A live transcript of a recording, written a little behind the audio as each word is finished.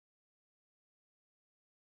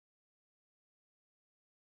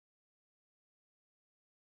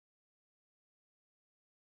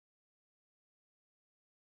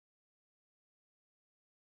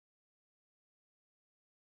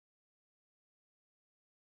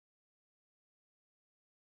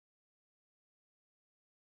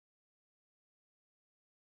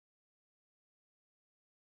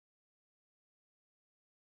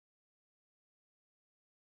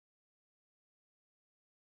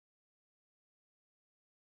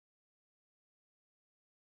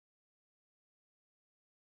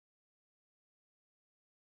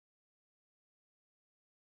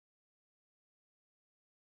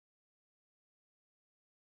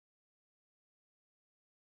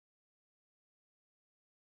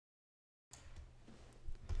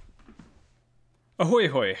Ahoy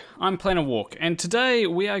hoy, I'm Planarwalk, and today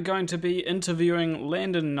we are going to be interviewing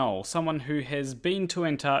Landon Noll, someone who has been to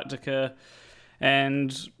Antarctica,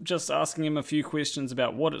 and just asking him a few questions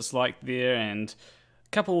about what it's like there and a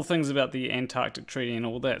couple of things about the Antarctic Treaty and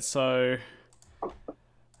all that. So,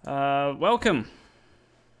 welcome.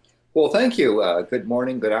 Well, thank you. Good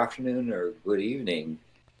morning, good afternoon, or good evening,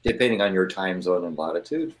 depending on your time zone and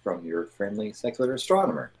latitude, from your friendly secular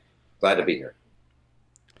astronomer. Glad to be here.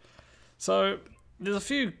 So, there's a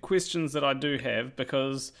few questions that I do have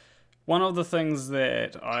because one of the things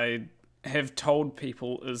that I have told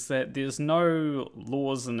people is that there's no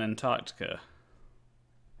laws in Antarctica.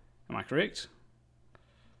 Am I correct?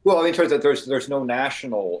 Well, I mean, in terms of there's no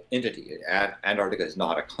national entity. Antarctica is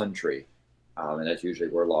not a country, and that's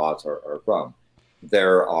usually where laws are from.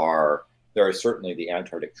 There is certainly the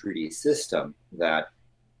Antarctic Treaty System that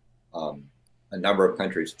a number of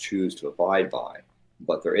countries choose to abide by,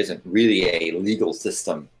 but there isn't really a legal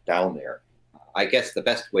system down there. I guess the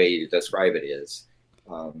best way to describe it is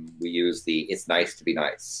we use the "it's nice to be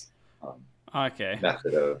nice"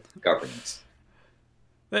 method of governance.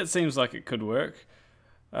 That seems like it could work.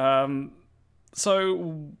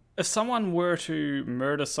 So, if someone were to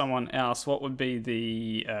murder someone else, what would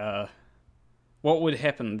be what would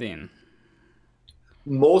happen then?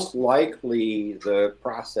 Most likely, the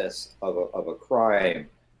process of a crime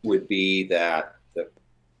would be that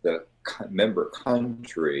the member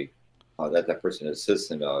country that that person is a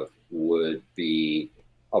citizen of would be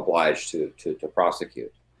obliged to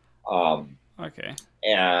prosecute. Okay.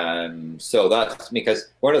 And so that's because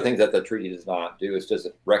one of the things that the treaty does not do is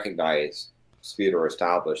doesn't recognize dispute or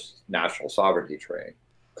establish national sovereignty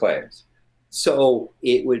claims. So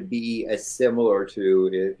it would be as similar to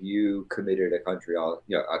if you committed a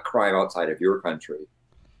crime outside of your country.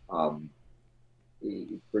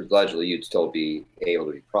 Allegedly, you'd still be able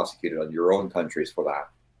to be prosecuted on your own countries for that.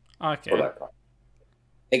 Okay. For that crime.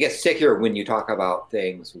 It gets stickier when you talk about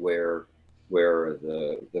things where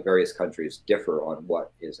the various countries differ on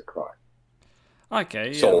what is a crime.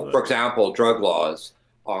 Okay. So, Yeah, for example, drug laws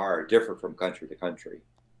are different from country to country,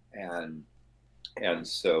 and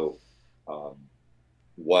so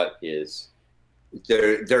what is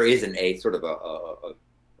there isn't a sort of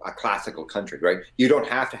a classical country, right? You don't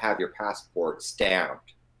have to have your passport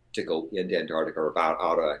stamped to go into Antarctica or out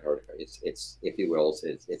of Antarctica. It's if you will,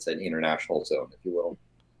 it's an international zone, if you will.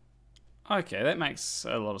 Okay, that makes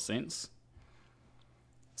a lot of sense.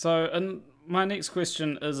 So, and my next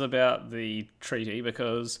question is about the treaty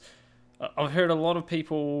because I've heard a lot of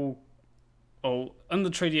people. Well, in the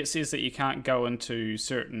treaty it says that you can't go into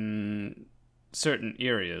certain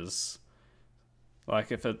areas,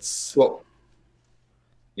 like if it's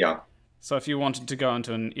Yeah. So if you wanted to go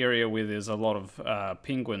into an area where there's a lot of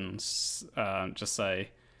penguins, just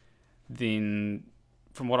say, then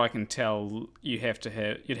from what I can tell, you'd have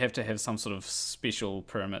to have some sort of special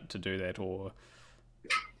permit to do that, or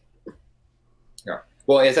Yeah.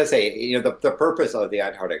 Well, as I say, the purpose of the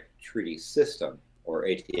Antarctic Treaty System, or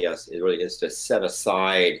ATS, is to set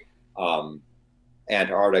aside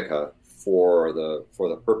Antarctica for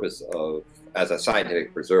the purpose of as a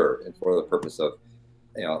scientific preserve and for the purpose of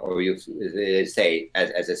or you say,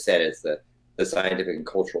 as I said, it's the scientific and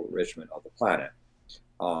cultural enrichment of the planet,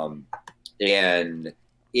 and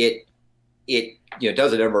it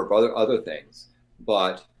does a number of other things.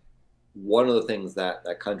 But one of the things that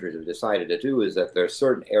countries have decided to do is that there are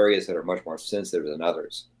certain areas that are much more sensitive than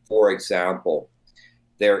others. For example,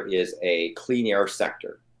 there is a clean air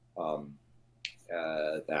sector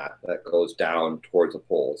that goes down towards the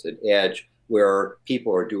poles, an edge where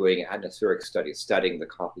people are doing atmospheric studies, studying the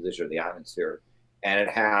composition of the atmosphere, and it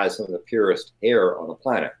has some of the purest air on the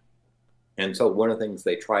planet. And so one of the things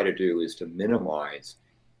they try to do is to minimize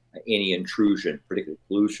any intrusion, particularly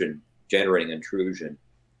pollution generating intrusion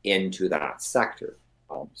into that sector.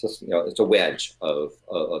 So it's a wedge of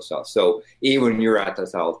stuff. So even when you're at the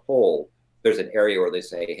South Pole, there's an area where they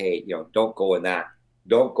say, hey, don't go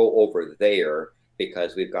over there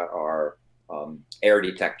because we've got our air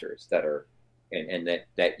detectors that are and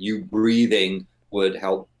that you breathing would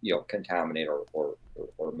help contaminate or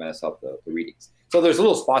mess up the readings. So there's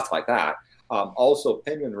little spots like that. Also,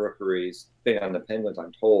 penguin rookeries, depending on the penguins,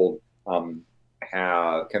 I'm told,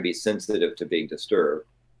 can be sensitive to being disturbed,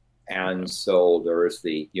 and so there's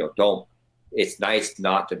it's nice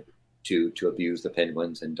not to abuse the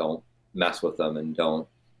penguins and don't mess with them and don't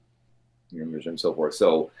and so forth.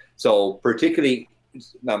 So particularly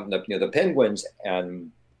the penguins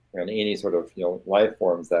and any sort of life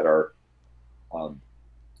forms that are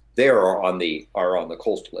there are on the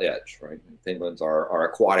coastal edge, right? And penguins are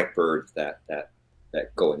aquatic birds that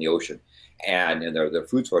that go in the ocean, and their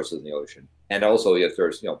food sources in the ocean. And also, if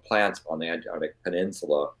there's plants on the Antarctic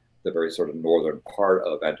Peninsula, the very sort of northern part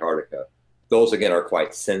of Antarctica, those again are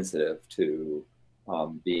quite sensitive to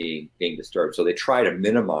being disturbed. So they try to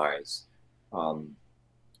minimize,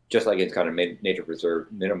 just like in kind of nature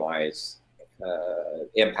preserve, minimize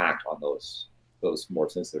impact on those more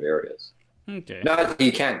sensitive areas. Okay. Not that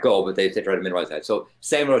you can't go, but they try to minimize that. So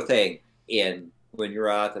similar thing when you're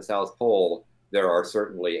at the South Pole, there are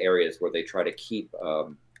certainly areas where they try to keep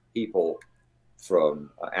people from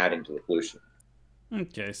adding to the pollution.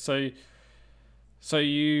 Okay, so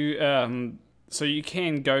you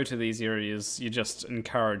can go to these areas. You're just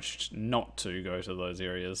encouraged not to go to those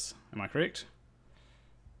areas. Am I correct?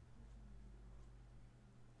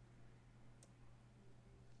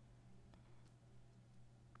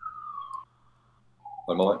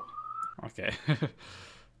 One moment. Okay.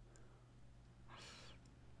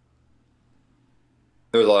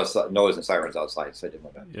 There was a lot of noise and sirens outside, so I didn't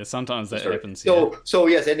want to. Yeah, sometimes that happens. So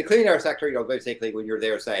yes, in the clean air sector, basically when you're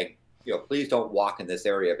there saying, please don't walk in this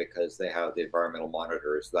area because they have the environmental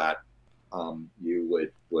monitors that you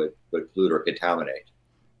would pollute or contaminate.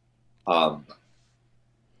 And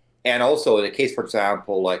also in the case, for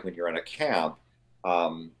example, like when you're in a camp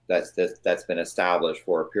that's been established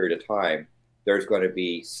for a period of time, there's going to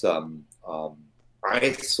be some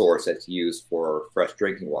ice source that's used for fresh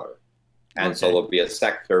drinking water. And so there'll be a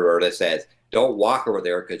sector that says, don't walk over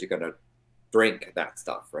there because you're going to drink that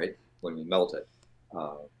stuff, right, when we melt it.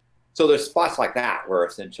 So there's spots like that where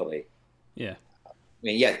essentially, yeah. I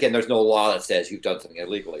mean, yeah, again, there's no law that says you've done something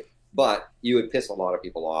illegally, but you would piss a lot of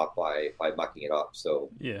people off by mucking it up. So,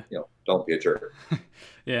 yeah, don't be a jerk.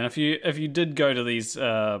 Yeah, and if you did go to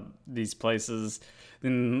these places,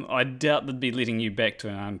 then I doubt they'd be letting you back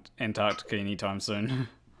to Antarctica anytime soon.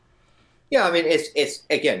 Yeah, I mean, it's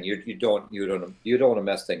again, you don't want to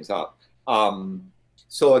mess things up.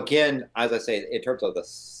 So again, as I say, in terms of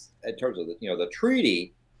the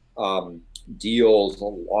treaty deals a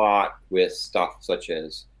lot with stuff such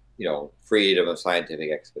as freedom of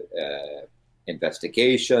scientific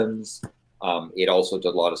investigations. It also did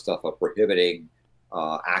a lot of stuff of prohibiting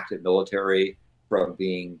active military from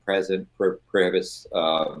being present, prohibits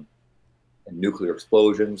nuclear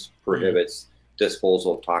explosions, prohibits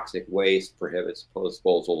disposal of toxic waste, prohibits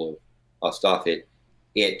disposal of stuff. It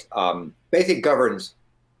basically governs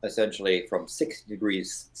essentially from 60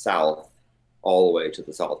 degrees south all the way to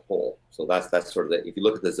the South Pole. So that's sort of if you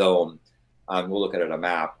look at the zone, we'll look at it on a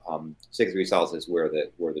map. 60 degrees south is where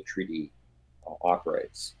the treaty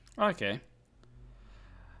operates. Okay.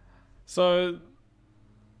 So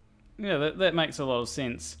yeah, that makes a lot of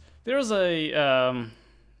sense. There is another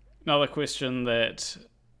question that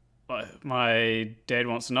my dad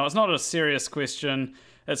wants to know. It's not a serious question.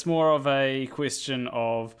 It's more of a question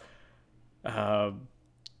of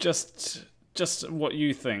just what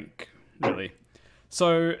you think, really.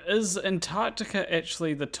 So is Antarctica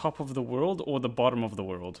actually the top of the world or the bottom of the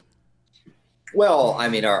world? Well, I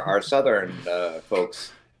mean, our southern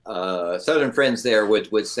folks, southern friends there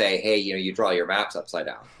would say, hey, you draw your maps upside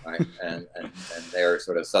down, right? and they're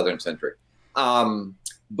sort of southern centric.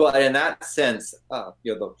 But in that sense,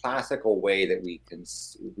 the classical way that we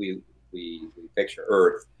picture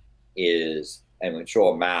Earth is, and when we show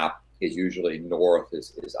a map, is usually north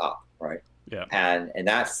is up, right? Yeah. And in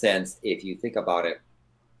that sense, if you think about it,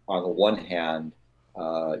 on the one hand,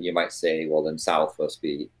 you might say, well, then south must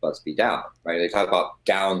be down, right? They talk about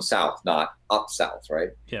down south, not up south, right?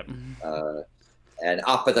 Yep. And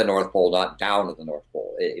up at the North Pole, not down at the North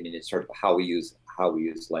Pole. I mean, it's sort of how we use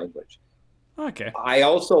language. Okay. I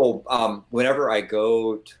also, whenever I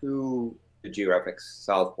go to the geographic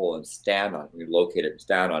South Pole and stand on it, we locate it and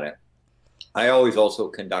stand on it, I always also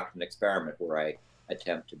conduct an experiment where I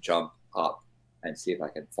attempt to jump up and see if I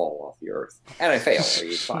can fall off the Earth, and I fail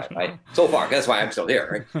each time. Right? So far, that's why I'm still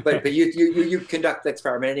here. Right? But you conduct the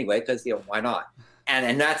experiment anyway because why not? And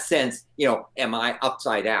in that sense, am I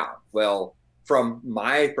upside down? Well, from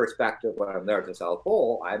my perspective, when I'm there at the South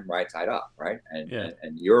Pole, I'm right side up, right? And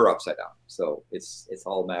you're upside down. So it's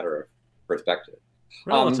all a matter of perspective.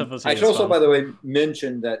 I should also, by the way,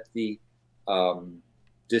 mention that the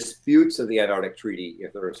disputes of the Antarctic Treaty,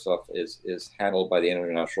 if there is stuff, is handled by the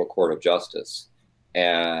International Court of Justice,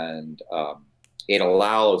 and it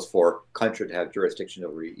allows for country to have jurisdiction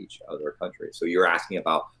over each other country. So you're asking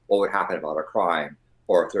about what would happen about a crime,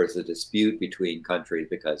 or if there's a dispute between countries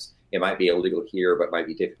because it might be illegal here, but might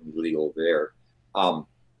be differently legal there.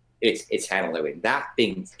 It's handled that way. That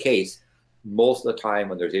being the case, most of the time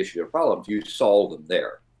when there's issues or problems, you solve them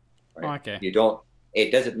there. Right? Okay. You don't.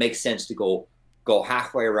 It doesn't make sense to go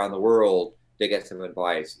halfway around the world to get some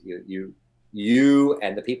advice. You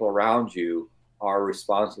and the people around you are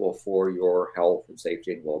responsible for your health and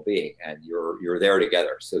safety and well-being, and you're there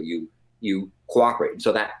together. So you cooperate. And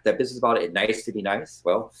so that business about it, nice to be nice.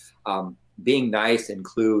 Well, being nice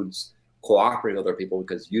includes cooperating with other people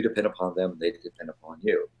because you depend upon them, they depend upon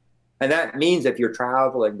you. And that means if you're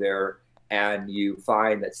traveling there and you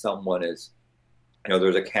find that someone is,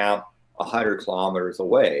 there's a camp 100 kilometers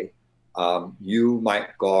away, you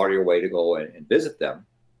might go out of your way to go and visit them,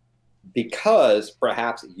 because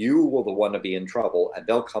perhaps you will the one to be in trouble and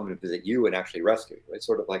they'll come and visit you and actually rescue you. It's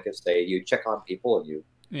sort of like if, say, you check on people and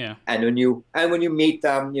when you meet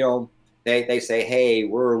them, they say, hey,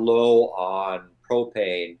 we're low on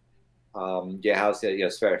propane. Do you have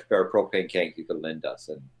spare propane tank you can lend us,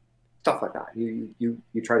 and stuff like that. You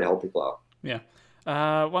try to help people out. Yeah.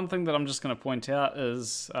 One thing that I'm just going to point out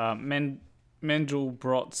is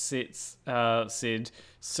Mandelbrot said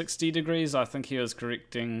 60 degrees. I think he was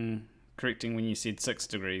correcting when you said 6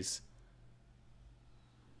 degrees.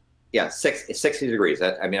 Yeah, 60 degrees.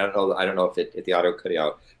 I don't know if the audio cut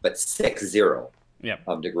out, but 60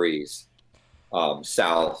 degrees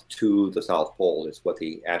south to the South Pole is what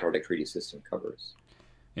the Antarctic Treaty System covers.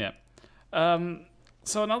 Yeah.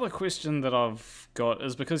 So another question that I've got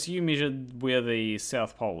is, because you measured where the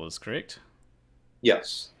South Pole is, correct?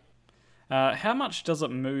 Yes. How much does it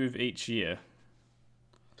move each year?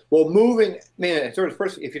 Well, moving,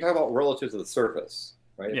 first, if you talk about relative to the surface,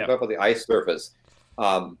 right? If you talk about the ice surface,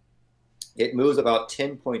 it moves about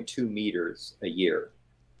 10.2 meters a year.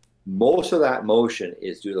 Most of that motion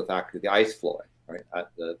is due to the fact that the ice flowing, right?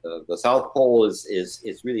 The South Pole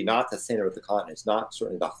is really not the center of the continent. It's not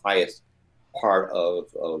certainly the highest part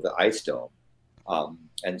of the ice dome.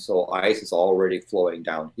 And so ice is already flowing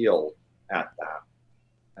downhill at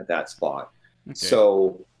that spot. Okay.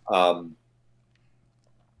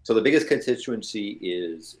 So the biggest constituency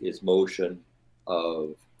is motion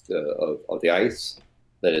of the ice.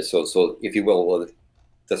 That is, so if you will,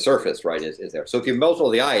 the surface, right, is there. So if you melt all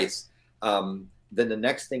the ice, then the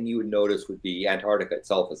next thing you would notice would be Antarctica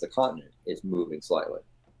itself as a continent is moving slightly.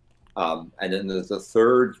 And then there's the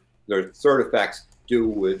third effects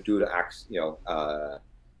due to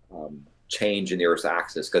change in the Earth's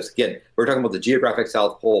axis. Because again, we're talking about the geographic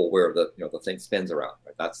South Pole where the thing spins around.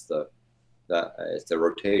 Right? That's it's the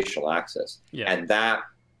rotational axis, and that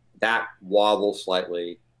wobbles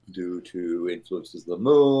slightly due to influences of the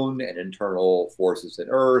moon and internal forces in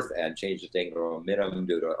Earth and changes in angular momentum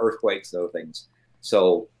due to earthquakes and other things.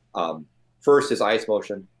 So first is ice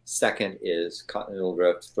motion, second is continental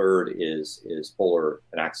drift, third is polar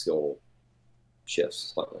and axial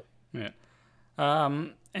shifts slightly. Yeah.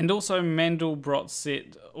 And also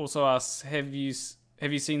Mandelbrot also asks, have you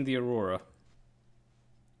seen the aurora?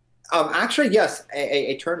 Actually, yes.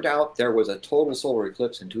 It turned out there was a total solar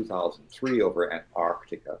eclipse in 2003 over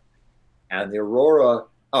Antarctica. And the aurora,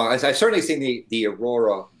 I've certainly seen the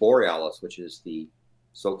aurora borealis, which is the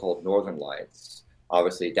so-called northern lights.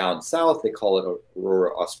 Obviously, down south, they call it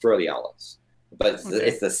aurora australis. But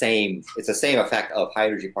it's the same effect of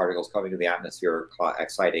high-energy particles coming to the atmosphere,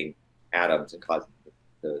 exciting atoms and causing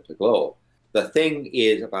them to glow. The thing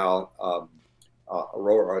is about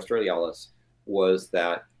aurora australis was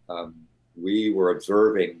that we were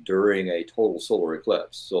observing during a total solar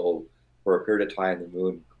eclipse. So for a period of time, the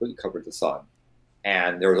moon completely covered the sun.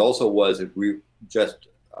 And there was just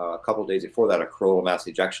a couple of days before that, a coronal mass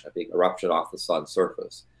ejection, a big eruption off the sun's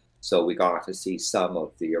surface. So we got to see some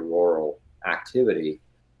of the auroral activity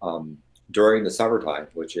during the summertime,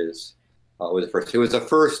 which was the first. It was the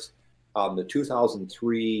first, the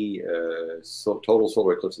 2003 total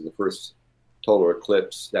solar eclipse is the first total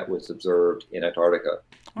eclipse that was observed in Antarctica.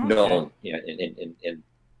 Okay. Known in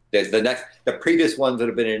the previous ones that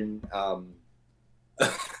have been in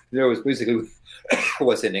there was basically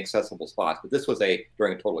was in accessible spots, but this was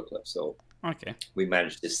during a total eclipse. So we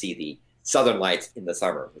managed to see the southern lights in the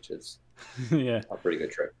summer, which is a pretty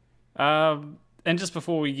good trip. And just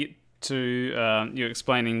before we get to you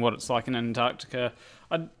explaining what it's like in Antarctica,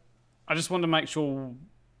 I just wanted to make sure,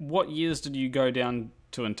 what years did you go down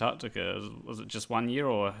to Antarctica? Was it just 1 year,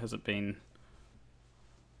 or has it been?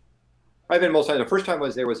 I've been most times. The first time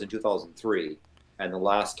was in 2003, and the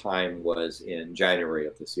last time was in January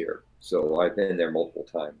of this year. So I've been there multiple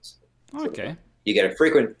times. Okay. So you get a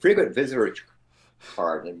frequent visitor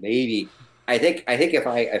card, and maybe I think if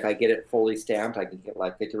I get it fully stamped, I can get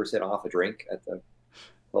like 50% off a drink at the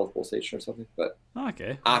health station or something. But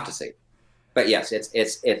okay, I have to see. But yes,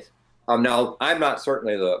 it's. Now, I'm not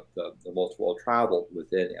certainly the most well-traveled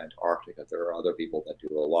within Antarctica. There are other people that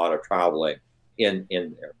do a lot of traveling in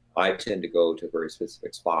there. I tend to go to very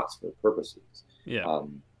specific spots for purposes. Yeah.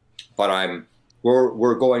 But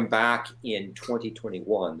we're going back in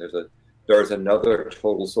 2021. There's another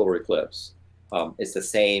total solar eclipse. It's the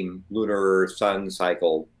same lunar sun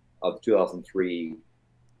cycle of 2003,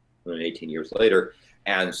 18 years later.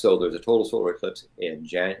 And so there's a total solar eclipse in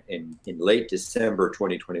late December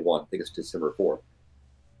 2021. I think it's December 4th.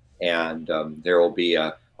 And there will be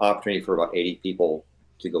an opportunity for about 80 people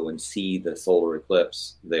to go and see the solar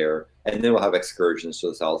eclipse there. And then we'll have excursions to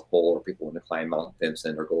the South Pole, or people want to climb Mount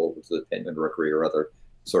Vincent or go over to the Penguin Rookery or other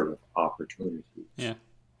sort of opportunities. Yeah.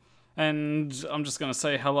 And I'm just going to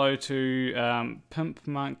say hello to Pimp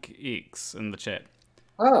Monk X in the chat.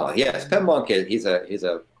 Oh yes, Pimp Monk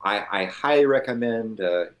I highly recommend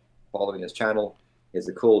following his channel. He's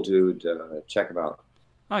a cool dude. Check him out.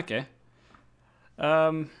 Okay.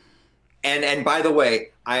 And by the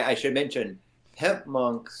way, I should mention, Pimp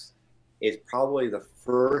Monks is probably the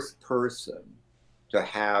first person to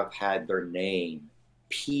have had their name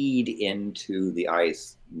peed into the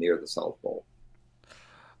ice near the South Pole.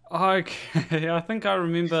 Okay, I think I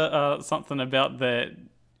remember something about that.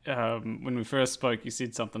 When we first spoke, you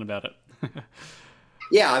said something about it.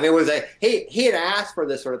 Yeah, I mean, he had asked for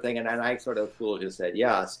this sort of thing, and I sort of foolishly said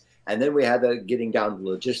yes. And then we had the getting down to the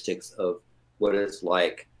logistics of what it's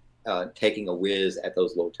like taking a whiz at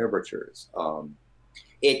those low temperatures.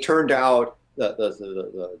 It turned out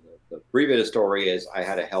the previous story is I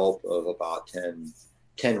had a help of about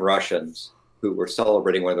 10 Russians who were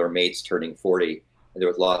celebrating one of their mates turning 40. And there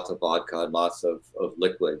was lots of vodka and lots of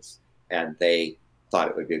liquids, and they thought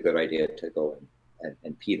it would be a good idea to go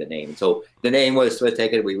and pee the name. So the name was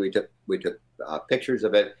taken. We took pictures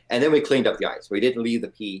of it, and then we cleaned up the ice. We didn't leave the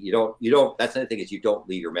pee. You don't. That's the thing, is you don't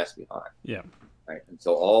leave your mess behind. Yeah. Right. And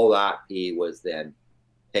so all that pee was then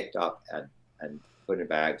picked up and put in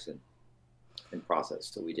bags and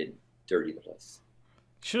processed, so we didn't dirty the place.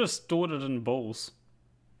 Should have stored it in bowls.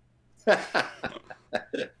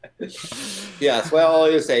 Yes, well,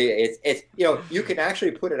 you say it's you can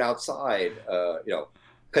actually put it outside,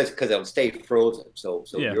 because it'll stay frozen. So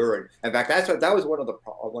Yeah. in fact, that was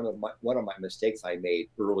one of my mistakes I made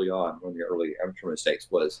early on. One of the early amateur mistakes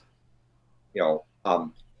was,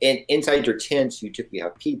 inside your tents you typically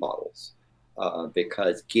have pee bottles,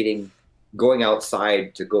 because going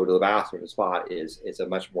outside to go to the bathroom spot is a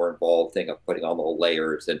much more involved thing of putting on little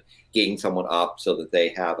layers and getting someone up so that they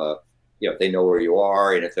have they know where you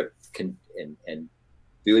are, and if they're and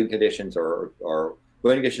viewing conditions or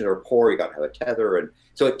viewing conditions are poor, you got to have a tether, and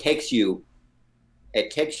so it takes you a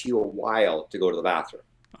while to go to the bathroom.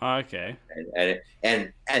 Okay.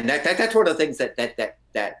 And that's one of the things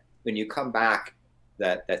that when you come back,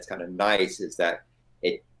 that's kind of nice, is that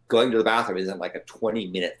going to the bathroom isn't like a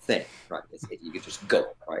 20-minute thing, right? You can just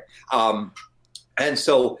go, right? And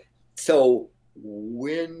so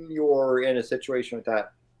when you're in a situation like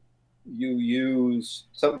that, you use,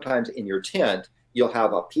 sometimes in your tent, you'll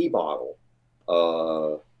have a pee bottle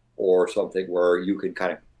or something where you can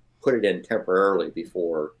kind of put it in temporarily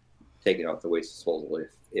before taking out the waste disposal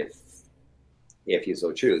if you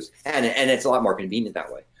so choose. And it's a lot more convenient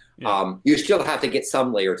that way. Yeah. You still have to get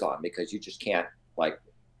some layers on, because you just can't,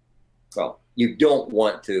 you don't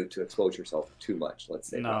want to expose yourself too much, let's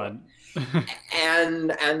say. No.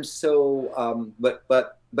 and so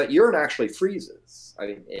but urine actually freezes. I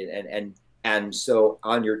mean, and so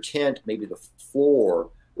on your tent, maybe the floor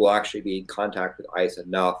will actually be in contact with ice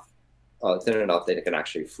enough, thin enough that it can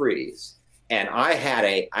actually freeze. And I had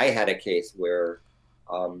a case where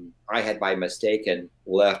I had by mistake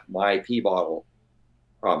left my pee bottle.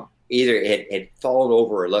 Either it had fallen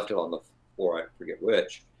over or left it on the floor, I forget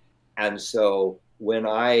which. And so when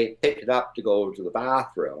I picked it up to go to the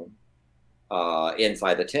bathroom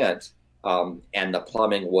inside the tent, and the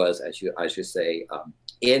plumbing was, as you say,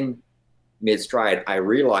 in mid-stride, I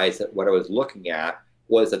realized that what I was looking at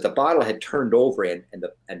was that the bottle had turned over and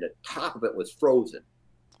the top of it was frozen.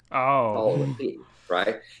 Oh. All of the pee,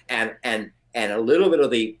 right? And a little bit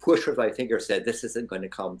of the push with my finger said, this isn't going to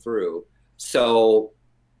come through. So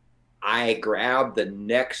I grabbed the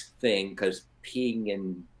next thing, because peeing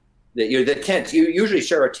in the tents, you usually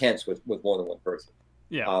share a tent with more than one person.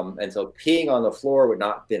 Yeah. And so peeing on the floor would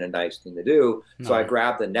not have been a nice thing to do. No. So I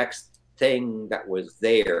grabbed the next thing that was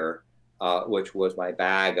there, which was my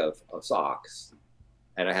bag of socks.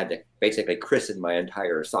 And I had to basically christen my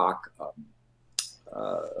entire sock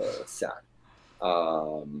set.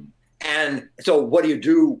 And so what do you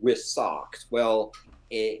do with socks? Well,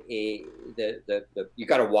 you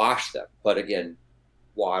got to wash them. But again,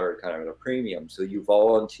 water kind of at a premium. So you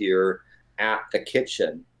volunteer at the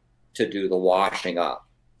kitchen to do the washing up.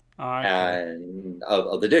 Okay. and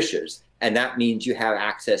of the dishes. And that means you have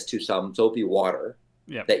access to some soapy water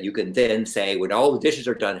Yep. that you can then say, when all the dishes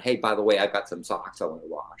are done, hey, by the way, I've got some socks I want to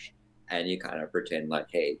wash. And you kind of pretend like,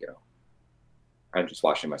 hey, I'm just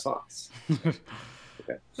washing my socks. Okay.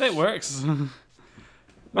 That works.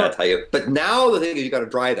 That's how you. But now the thing is, you got to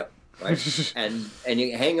dry them, right? and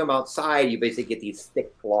you hang them outside. You basically get these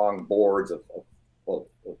thick, long boards of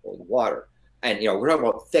water, and we're talking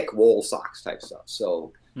about thick wool socks type stuff.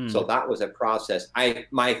 So that was a process.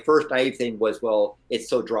 My first naive thing was, well, it's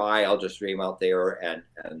so dry, I'll just stream out there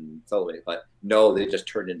and totally. But no, they just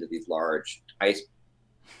turned into these large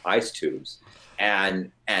ice tubes,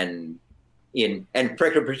 and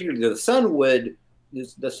particularly the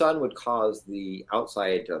sun would cause the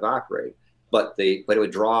outside to evaporate, but it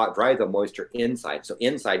would dry the moisture inside. So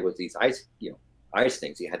inside was these ice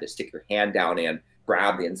things. You had to stick your hand down in,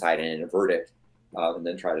 grab the inside and invert it, and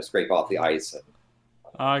then try to scrape off the ice.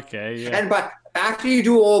 Okay, yeah. But after you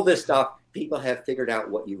do all this stuff, people have figured out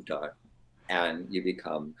what you've done, and you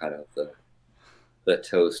become kind of the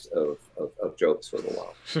toast of jokes for the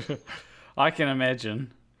while. I can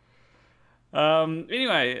imagine.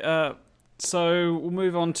 Anyway, so we'll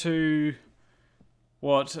move on to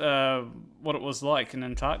what it was like in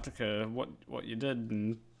Antarctica, what you did,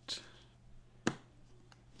 and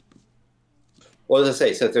Well, as I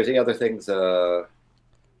say, so if there's any other things,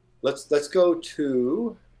 let's go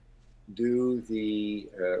to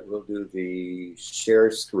we'll do the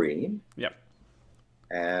share screen. Yep.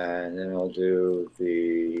 And then I'll do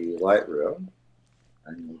the Lightroom,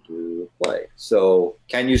 and we'll do play. So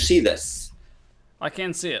can you see this? I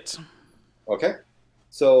can see it. Okay.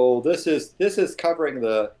 So this is covering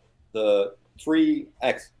the 3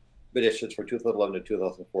 expeditions from 2011 to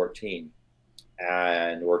 2014.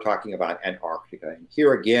 And we're talking about Antarctica. And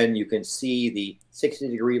here again, you can see the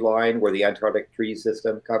 60-degree line where the Antarctic treaty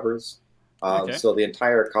system covers. Okay. So the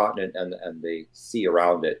entire continent and the sea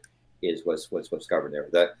around it is what's covered there.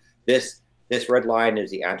 This red line is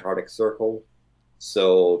the Antarctic Circle.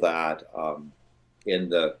 So that in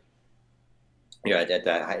the at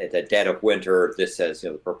the dead of winter, this says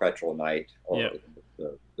the perpetual night, or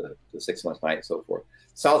the 6-month night, and so forth.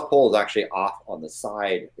 South Pole is actually off on the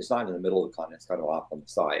side. It's not in the middle of the continent. It's kind of off on the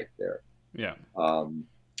side there. Yeah.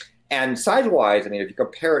 And size-wise, I mean, if you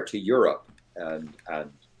compare it to Europe and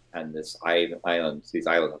these islands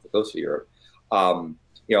off the coast of Europe,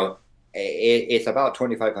 it's about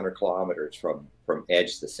 2,500 kilometers from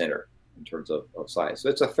edge to center in terms of size. So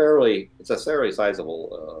it's a fairly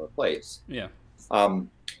sizable place. Yeah.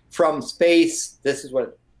 From space, this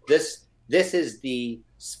is the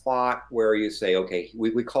spot where you say, okay,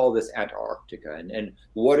 we call this Antarctica. And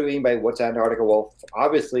what do we mean by what's Antarctica? Well,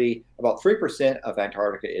 obviously, about 3% of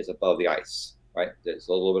Antarctica is above the ice, right? There's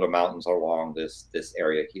a little bit of mountains along this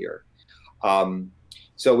area here.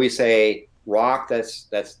 So we say rock that's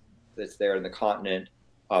there in the continent,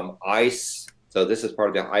 ice. So this is part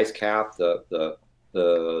of the ice cap, the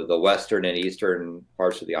western and eastern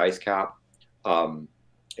parts of the ice cap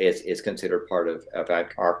is considered part of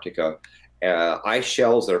Antarctica. Ice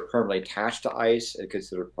shells that are permanently attached to ice are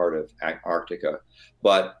considered part of Antarctica.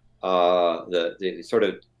 But they sort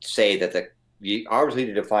of say that you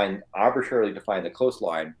arbitrarily define the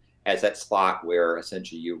coastline as that spot where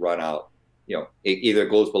essentially you run out, it either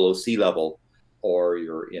goes below sea level or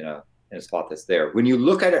you're in a spot that's there. When you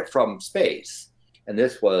look at it from space, and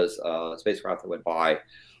this was a spacecraft that went by,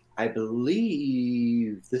 I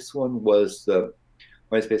believe this one was the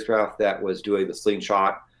spacecraft that was doing the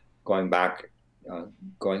slingshot, going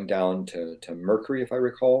down to Mercury, if I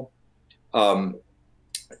recall.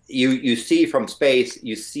 You see from space,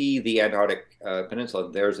 you see the Antarctic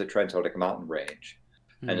Peninsula. There's a Transantarctic mountain range,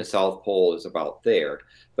 and the South Pole is about there.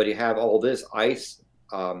 But you have all this ice,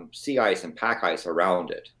 sea ice and pack ice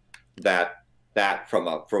around it. That from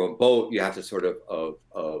a boat you have to sort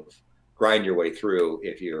of grind your way through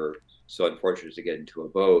if you're so unfortunate to get into a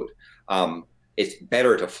boat. It's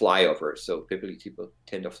better to fly over it. So typically people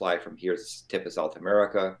tend to fly from here's the tip of South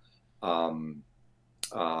America.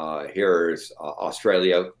 Here's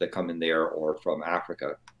Australia that come in there, or from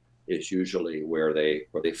Africa is usually where they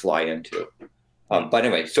fly into. But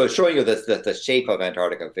anyway, so it's showing you that the shape of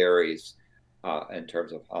Antarctica varies in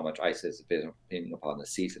terms of how much ice is depending upon the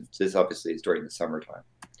season. So this obviously is during the summertime.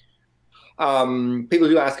 People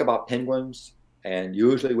do ask about penguins. And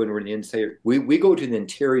usually when we're in the interior, we go to the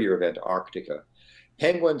interior of Antarctica.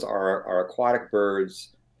 Penguins are aquatic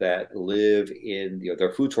birds that live in,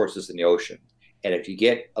 their food sources in the ocean. And if you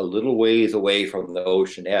get a little ways away from the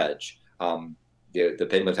ocean edge, the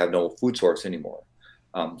penguins have no food source anymore.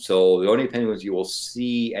 So the only penguins you will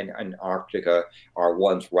see in Antarctica are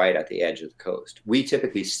ones right at the edge of the coast. We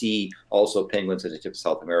typically see also penguins at the tip of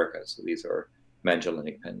South America. So these are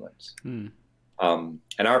Magellanic penguins. And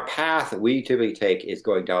our path that we typically take is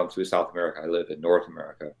going down through South America. I live in North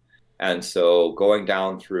America. And so going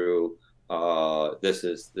down through, this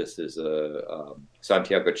is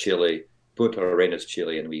Santiago, Chile, Punta Arenas,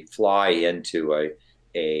 Chile, and we fly into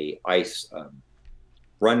a ice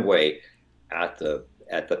runway at the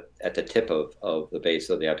tip of the base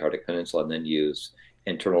of the Antarctic Peninsula, and then use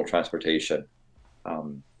internal transportation.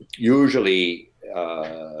 Usually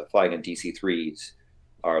flying in DC-3s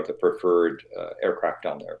are the preferred aircraft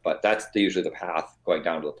down there, but that's usually the path going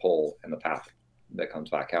down to the pole and the path that comes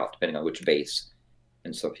back out, depending on which base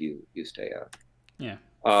and stuff you stay at. Yeah.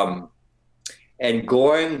 And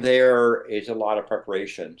going there is a lot of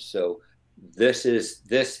preparation. So these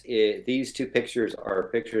two pictures are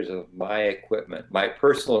pictures of my equipment, my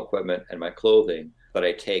personal equipment, and my clothing that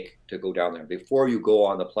I take to go down there. Before you go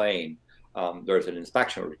on the plane, there's an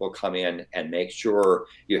inspection which will come in and make sure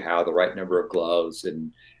you have the right number of gloves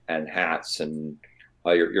and hats, and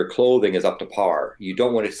your clothing is up to par. You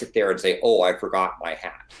don't want to sit there and say, "Oh, I forgot my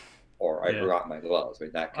hat," or "I forgot my gloves." I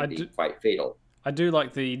mean, that can be quite fatal. I do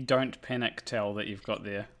like the "Don't panic" towel that you've got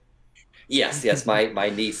there. Yes. My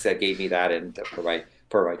niece gave me that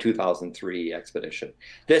for my 2003 expedition.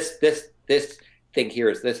 This thing here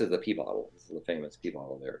is the pea bottle. This is the famous pea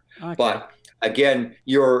bottle there. Okay. But again,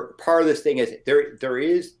 your part of this thing is there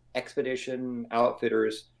is expedition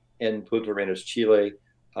outfitters in Punta Arenas, Chile.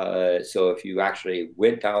 So if you actually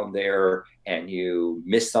went down there and you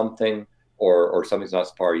missed something or something's not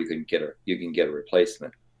so far, you can get a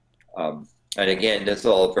replacement. And again, this is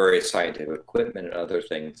all very scientific equipment and other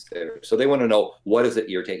things there. So they want to know what is it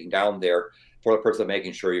you're taking down there for the purpose of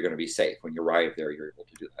making sure you're going to be safe. When you arrive there, you're able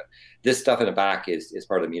to do that. This stuff in the back is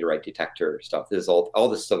part of the meteorite detector stuff. This is all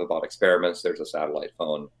this stuff about experiments. There's a satellite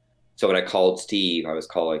phone. So when I called Steve, I was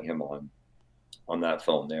calling him on that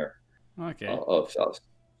phone there. Okay. Of stuff.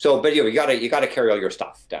 So, but you got to carry all your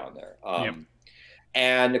stuff down there. Yep.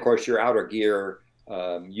 And of course, your outer gear.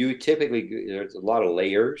 You typically, there's a lot of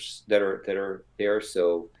layers that are there.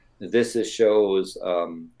 So this shows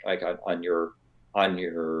like on your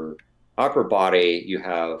upper body, you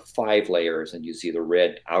have 5 layers, and you see the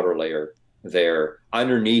red outer layer there.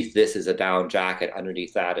 Underneath this is a down jacket.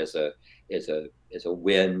 Underneath that is a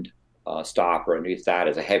wind stopper. Underneath that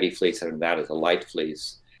is a heavy fleece, and that is a light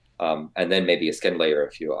fleece. And then maybe a skin layer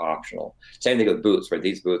if you're optional. Same thing with boots, right?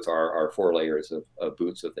 These boots are 4 layers of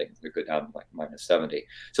boots of things. They go down to like -70.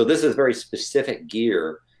 So this is very specific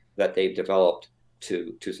gear that they've developed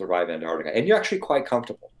to survive in Antarctica. And you're actually quite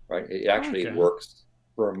comfortable, right? It actually works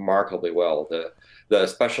remarkably well. The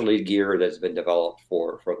specialty gear that's been developed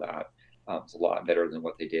for that is a lot better than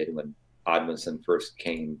what they did when Amundsen first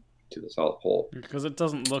came to the South Pole. Because it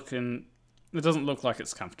doesn't look like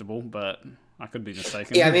it's comfortable, but I could be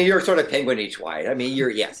mistaken. Yeah, I mean, you're sort of penguin each wide. I mean,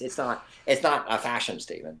 it's not a fashion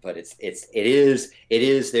statement, but it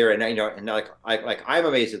is there. And and like I'm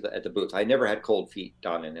amazed at the boots. I never had cold feet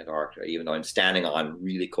down in Antarctica, even though I'm standing on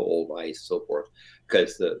really cold ice, and so forth,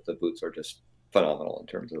 because the boots are just phenomenal in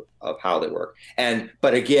terms of how they work.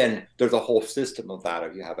 But again, there's a whole system of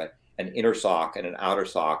that. You have an inner sock and an outer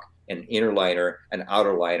sock, an inner liner, an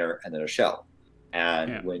outer liner, and then a shell.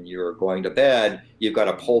 And when you're going to bed, you've got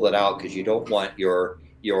to pull that out because you don't want your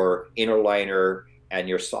inner liner and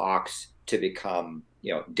your socks to become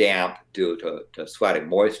damp due to sweating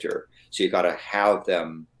moisture. So you got to have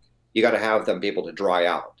them be able to dry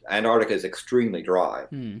out. Antarctica is extremely dry.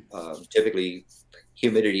 Typically,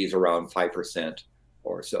 humidity is around 5%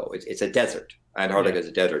 or so. It's a desert. Antarctica is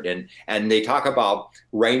a desert, and they talk about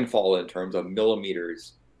rainfall in terms of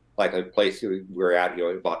millimeters. Like a place we're at,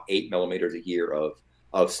 about 8 millimeters a year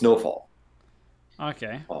of snowfall.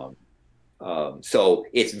 Okay. So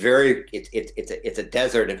it's a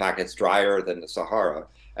desert. In fact, it's drier than the Sahara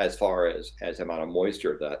as far as the amount of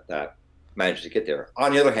moisture that manages to get there.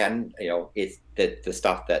 On the other hand, it's the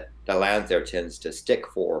stuff that lands there tends to stick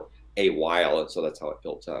for a while, and so that's how it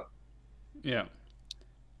builds up. Yeah.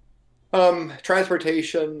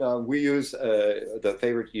 Transportation, we use the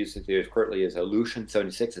favorite usage currently is Ilyushin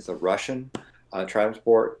 76. It's a Russian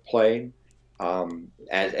transport plane.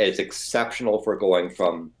 It's exceptional for going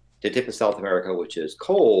from the tip of South America, which is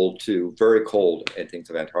cold, to very cold in things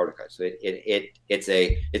of Antarctica. So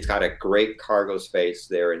it's got a great cargo space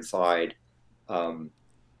there inside.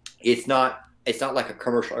 It's not like a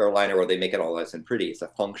commercial airliner where they make it all nice and pretty. It's a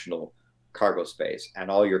functional cargo space,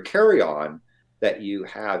 and all your carry-on that you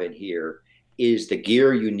have in here is the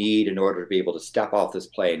gear you need in order to be able to step off this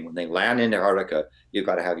plane. When they land in Antarctica, you've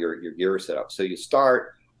got to have your gear set up. So you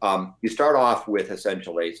start off with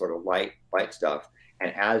essentially sort of light stuff,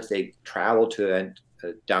 and as they travel to and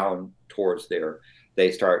down towards there,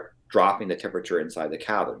 they start dropping the temperature inside the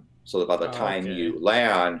cabin. So that by the time you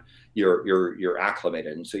land, you're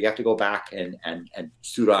acclimated, and so you have to go back and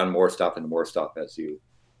suit on more stuff as you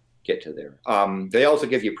get to there. They also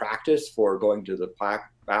give you practice for going to the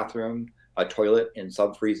bathroom, a toilet in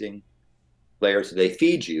sub-freezing layers. So they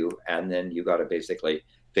feed you, and then you got to basically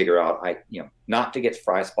figure out, not to get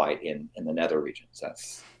frostbite in the nether regions.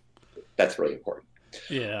 That's really important.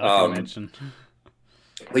 Yeah, I can imagine.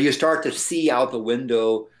 But you start to see out the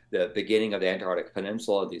window the beginning of the Antarctic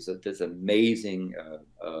Peninsula, this amazing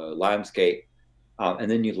landscape,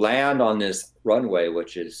 and then you land on this runway,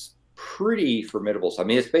 which is pretty formidable. So I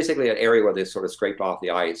mean, it's basically an area where they sort of scraped off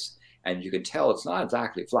the ice, and you can tell it's not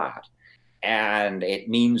exactly flat. And it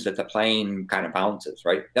means that the plane kind of bounces,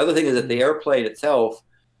 right? The other thing is that the airplane itself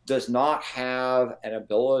does not have an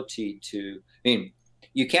ability to, I mean,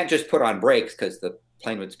 you can't just put on brakes because the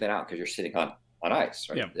plane would spin out because you're sitting on ice,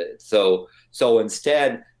 right? Yeah. So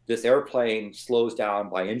instead, this airplane slows down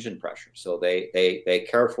by engine pressure. So they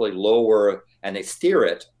carefully lower and they steer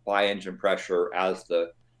it by engine pressure as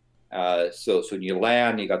so when you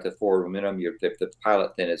land, you got the forward momentum, the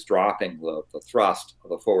pilot then is dropping the thrust,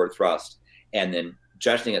 the forward thrust, and then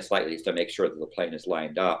adjusting it slightly to make sure that the plane is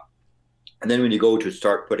lined up. And then when you go to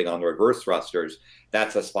start putting on the reverse thrusters,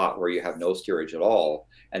 that's a spot where you have no steerage at all,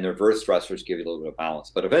 and the reverse thrusters give you a little bit of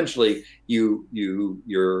balance. But eventually, you're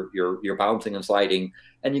bouncing and sliding,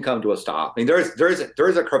 and you come to a stop. I mean, there's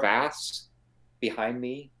a crevasse behind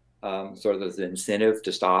me, sort of there's an incentive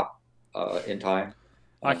to stop in time.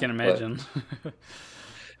 I can imagine.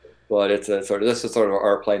 But this is sort of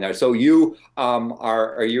our plane there. So you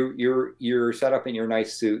you're set up in your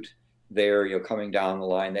nice suit there, coming down the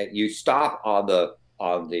line. That you stop on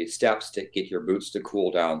the steps to get your boots to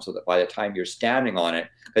cool down, so that by the time you're standing on it,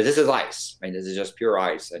 because this is ice, I mean, this is just pure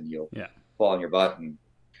ice, and you'll fall on your butt and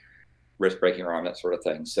risk breaking your arm, that sort of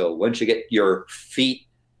thing. So once you get your feet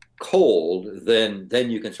cold, then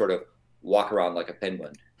you can sort of walk around like a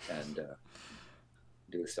penguin and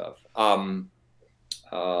do stuff.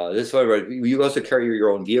 This one, you also carry your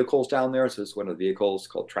own vehicles down there. So it's one of the vehicles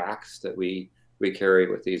called tracks that we carry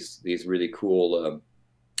with these really cool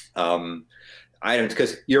items,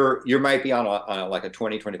 because you might be on a like a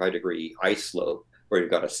 20-25 degree ice slope where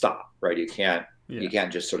you've got to stop, right? You can't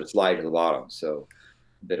just sort of slide to the bottom. So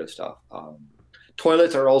a bit of stuff.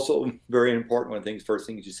 Toilets are also very important. First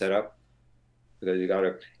things you set up, because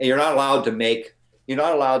and you're not allowed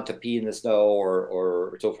to pee in the snow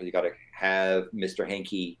or so forth. You got to have Mr.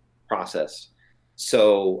 Hanky processed.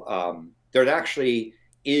 So there actually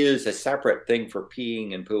is a separate thing for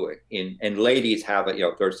peeing and pooing. And ladies have it.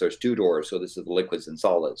 There's two doors. So this is the liquids and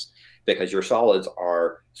solids, because your solids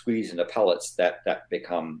are squeezed into pellets that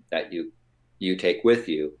you take with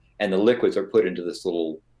you, and the liquids are put into this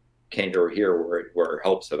little container here where it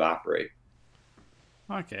helps evaporate.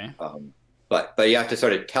 Okay. But you have to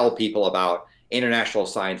sort of tell people about international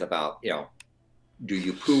signs about, do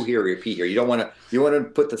you poo here or you pee here? You want to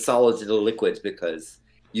put the solids into the liquids, because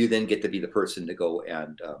you then get to be the person to go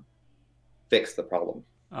and fix the problem.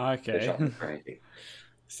 Okay.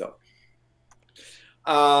 So,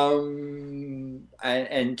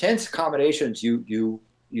 and tense accommodations, you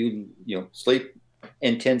sleep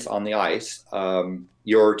in tents on the ice.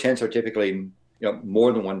 Your tents are typically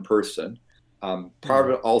more than one person. Part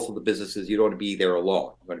of it also the business is you don't want to be there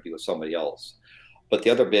alone. You want to be with somebody else. But the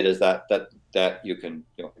other bit is that you can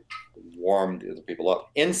warm the other people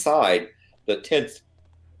up. Inside, the tents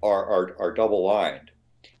are double lined,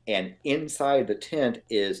 and inside the tent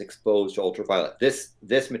is exposed to ultraviolet.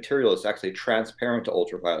 This material is actually transparent to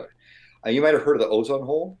ultraviolet. You might have heard of the ozone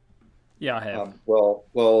hole. Yeah, I have. Well,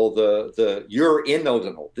 you're in the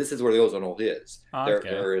ozone hole. This is where the ozone hole is.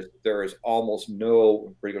 Okay. There is almost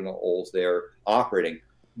no regular holes there operating,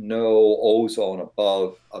 no ozone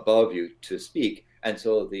above you to speak, and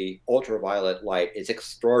so the ultraviolet light is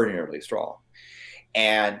extraordinarily strong,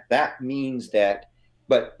 and that means that.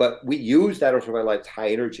 But we use that ultraviolet light's high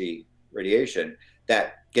energy radiation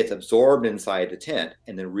that gets absorbed inside the tent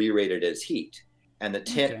and then re-rated as heat, and the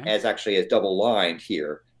tent is double lined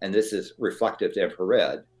here. And this is reflective to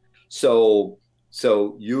infrared, so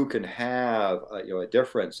you can have a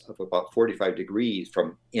difference of about 45 degrees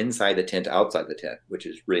from inside the tent to outside the tent, which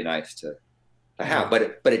is really nice to have.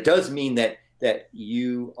 But it does mean that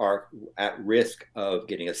you are at risk of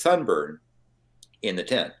getting a sunburn in the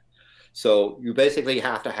tent. So you basically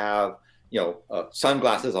have to have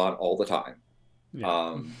sunglasses on all the time.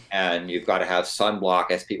 Yeah. And you've got to have sunblock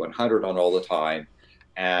SP100 on all the time.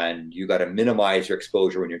 And you got to minimize your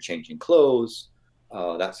exposure when you're changing clothes,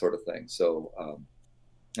 that sort of thing. So,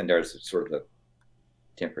 and there's sort of the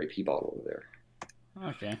temporary pee bottle over there.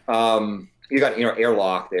 Okay. You got,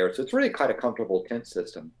 airlock there. So it's really quite a comfortable tent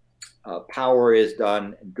system. Power is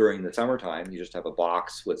done during the summertime. You just have a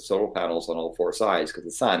box with solar panels on all four sides because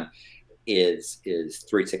the sun is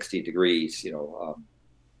 360 degrees,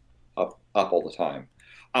 up all the time.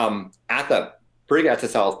 At the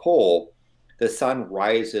South Pole, the sun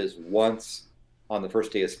rises once on the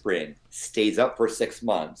first day of spring, stays up for 6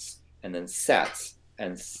 months, and then sets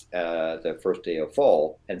and the first day of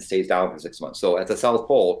fall and stays down for 6 months. So at the South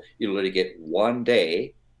Pole, you literally get one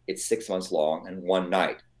day, it's 6 months long, and one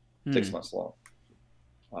night, 6 months long.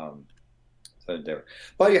 So there,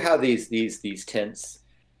 but you have these tents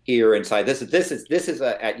here inside. This is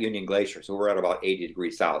at Union Glacier, so we're at about 80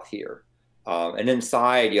 degrees south here. And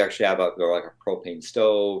inside, you actually have like a propane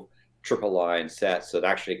stove, triple line set, so it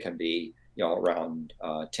actually can be around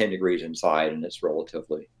 10 degrees inside, and it's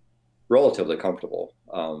relatively comfortable.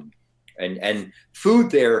 And food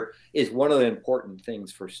there is one of the important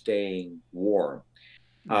things for staying warm.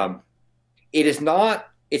 It's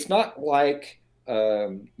not like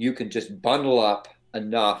you can just bundle up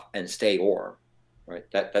enough and stay warm, right?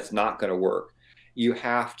 That's not going to work. You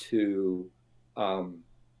have to,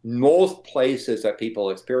 most places that people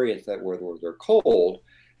experience that where they're cold,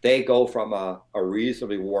 they go from a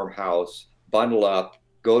reasonably warm house, bundle up,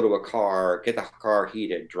 go to a car, get the car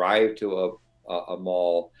heated, drive to a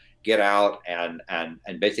mall, get out, and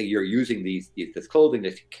basically you're using this clothing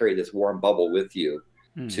to carry this warm bubble with you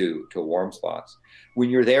to warm spots. When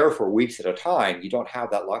you're there for weeks at a time, you don't have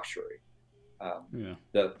that luxury.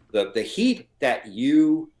 The heat that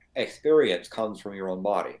you experience comes from your own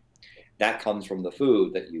body. That comes from the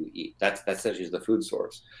food that you eat. That's essentially the food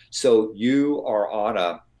source. So you're on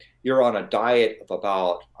a diet of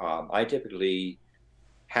about, I typically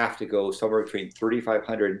have to go somewhere between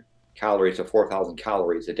 3,500 calories to 4,000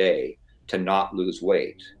 calories a day to not lose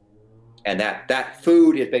weight. And that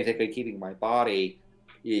food is basically keeping my body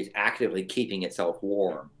is actively keeping itself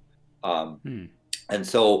warm. And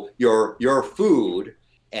so your food,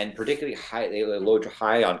 and particularly they load you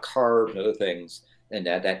high on carbs and other things, and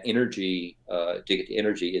that energy, to get the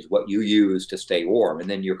energy, is what you use to stay warm. And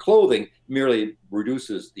then your clothing merely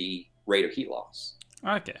reduces the rate of heat loss.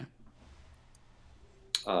 Okay.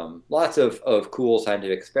 Lots of cool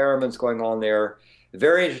scientific experiments going on there.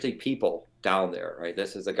 Very interesting people down there, right?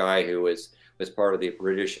 This is a guy who was part of the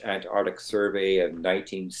British Antarctic Survey in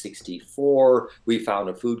 1964. We found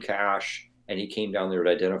a food cache, and he came down there to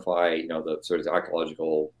identify, the sort of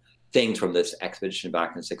archaeological things from this expedition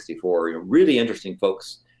back in '64. Really interesting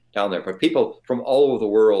folks down there, but people from all over the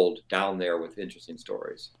world down there with interesting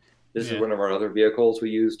stories. This is one of our other vehicles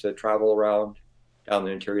we use to travel around down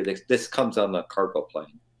the interior. This comes on the cargo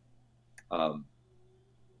plane.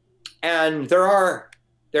 And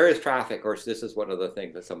there is traffic. Of course, this is one of the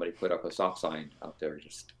things that somebody put up a stop sign out there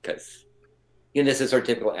just because, this is our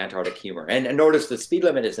typical Antarctic humor. And notice the speed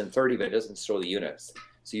limit is in 30, but it doesn't show the units.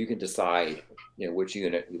 So you can decide, which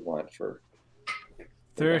unit you want for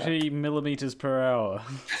 30 millimeters per hour.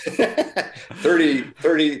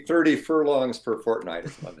 30 furlongs per fortnight or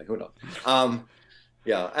something. Who knows? And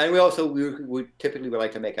we typically would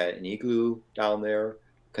like to make an igloo down there.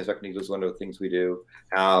 Constructing igloo is one of the things we do.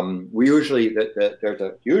 We usually there's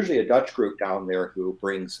usually a Dutch group down there who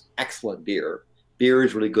brings excellent beer. Beer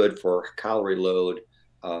is really good for calorie load.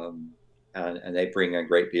 And they bring a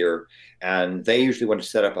great beer, and they usually want to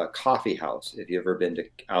set up a coffee house. If you've ever been to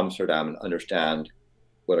Amsterdam and understand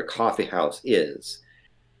what a coffee house is,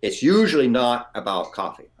 it's usually not about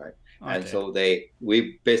coffee, right? Okay. And so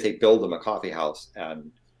we basically build them a coffee house,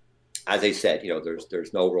 and as I said,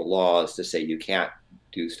 there's no real laws to say you can't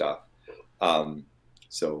do stuff.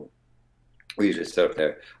 So we usually set up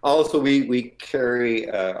there. Also, we carry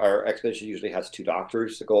our expedition usually has 2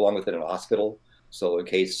 doctors to go along with it in a hospital. So in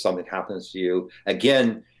case something happens to you,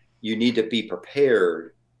 again, you need to be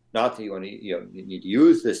prepared. Not that you want to, you need to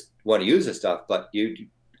use this stuff, but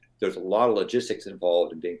there's a lot of logistics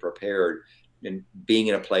involved in being prepared and being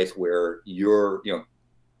in a place where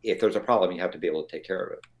if there's a problem, you have to be able to take care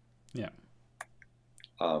of it. Yeah.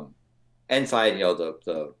 Inside,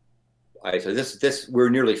 so this we're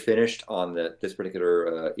nearly finished on this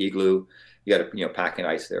particular igloo. You got to pack in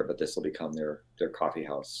ice there, but this will become their coffee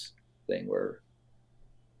house thing where.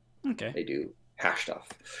 Okay. They do hash stuff.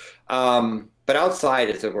 But outside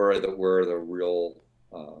is where the real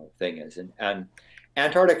thing is. And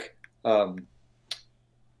Antarctic,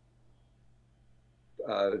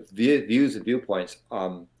 views and viewpoints.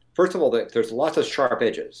 First of all, there's lots of sharp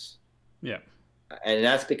edges. Yeah. And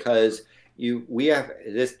that's because we have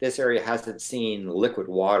this area hasn't seen liquid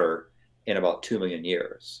water in about 2 million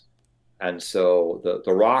years. And so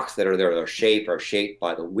the rocks that are there, are shaped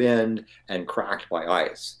by the wind and cracked by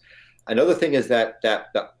ice. Another thing is that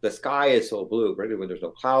the sky is so blue, particularly when there's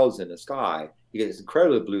no clouds in the sky. You get this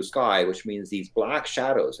incredibly blue sky, which means these black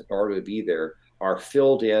shadows, in order to be there, are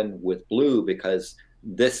filled in with blue because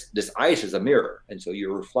this ice is a mirror, and so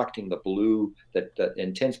you're reflecting the blue, the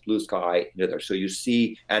intense blue sky into there. So you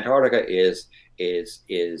see Antarctica is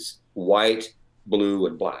white, blue,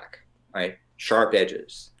 and black, right? Sharp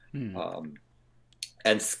edges.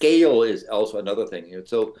 And scale is also another thing.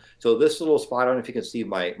 So this little spot, I don't know if you can see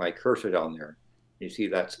my cursor down there. You see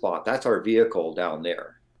that spot? That's our vehicle down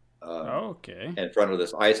there. Okay. In front of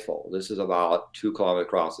this icefall. This is about 2 kilometers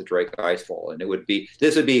across the Drake icefall, and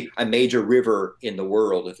this would be a major river in the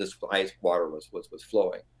world if this ice water was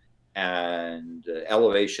flowing. And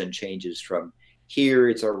elevation changes from here.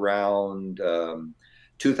 It's around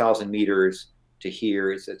 2,000 meters to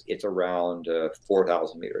here. It's around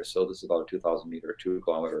 4,000 meters. So this is about a 2,000 meter, 2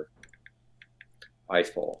 kilometer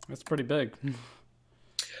icefall. That's pretty big.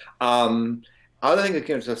 Other thing that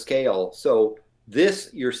gives a scale. So this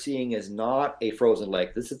you're seeing is not a frozen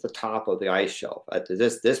lake. This is the top of the ice shelf. At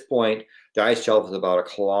this point, the ice shelf is about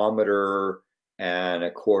 1.25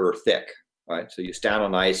 kilometers thick, right? So you stand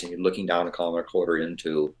on ice and you're looking down 1.25 kilometers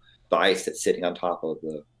into the ice that's sitting on top of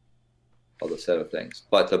the set of things.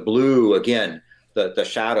 But the blue, again, the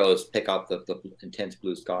shadows pick up the intense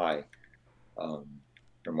blue sky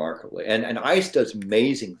remarkably. And ice does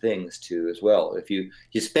amazing things too as well. If you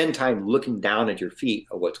spend time looking down at your feet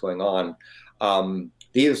of what's going on,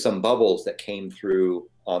 these are some bubbles that came through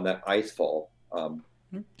on that ice fall,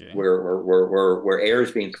 where air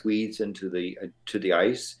is being squeezed into the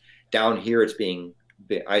ice. Down here, the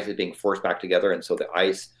ice is being forced back together, and so the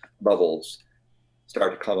ice bubbles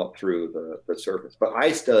start to come up through the surface. But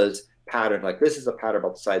ice does pattern, like this is a pattern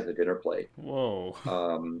about the size of a dinner plate. Whoa.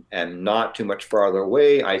 And not too much farther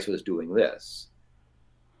away, ice was doing this.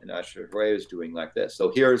 And not sure away it was doing like this.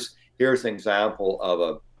 So here's an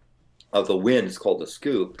example of the wind. It's called the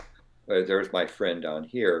scoop. There's my friend down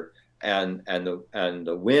here. And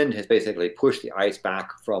the wind has basically pushed the ice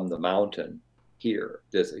back from the mountain here.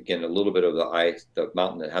 There's again a little bit of the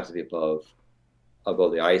mountain that has to be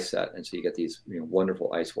above the ice set, and so you get these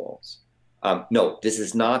wonderful ice walls. No, this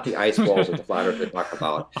is not the ice walls that the flat earthers talk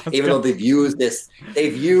about. Even though they've used this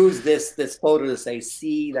photo to say,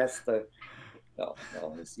 see, that's the no,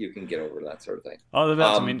 you can get over that sort of thing. I was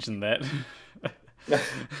about to mention that.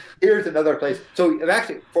 Here's another place. So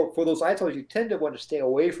actually, for those ice walls, you tend to want to stay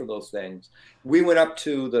away from those things. We went up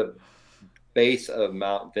to the base of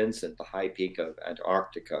Mount Vincent, the high peak of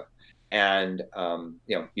Antarctica, and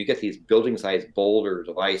you get these building-sized boulders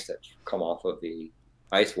of ice that come off of the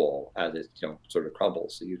ice wall as it sort of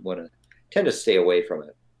crumbles. So you'd want to tend to stay away from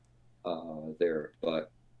it there. But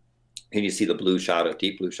and you see the blue shadow,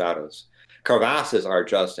 deep blue shadows. Crevasses are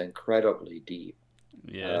just incredibly deep.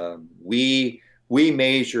 Yeah. We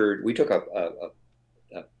took a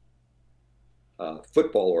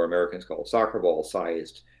football, or Americans call it soccer ball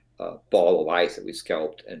sized ball of ice that we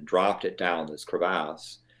scalped and dropped it down this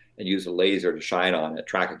crevasse and used a laser to shine on it,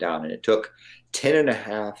 track it down. And it took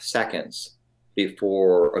 12.5 seconds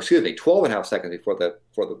before the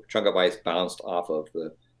chunk of ice bounced off of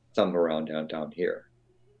somewhere around down here.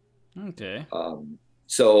 Okay.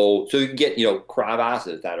 So you can get,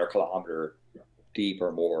 crevasses that are a kilometer deep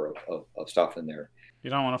or more of stuff in there. You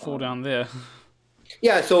don't want to fall down there.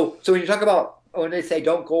 Yeah. So when you talk about, when they say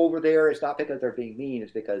don't go over there, it's not because they're being mean.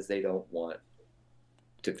 It's because they don't want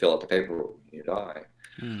to fill out the paperwork when you die.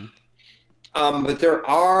 But there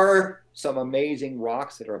are some amazing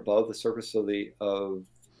rocks that are above the surface of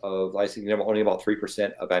ice. Only about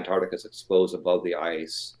 3% of Antarctica is exposed above the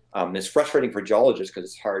ice. It's frustrating for geologists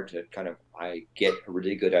because it's hard to get a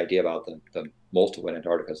really good idea about the most of what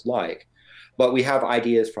Antarctica is like. But we have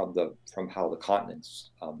ideas from how the continents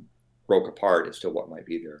broke apart as to what might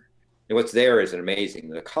be there. And what's there is amazing.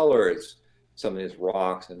 The colors, some of these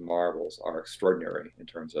rocks and marbles are extraordinary in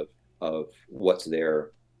terms of what's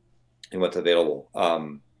there and what's available.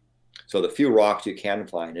 So the few rocks you can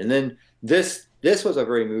find. And then this was a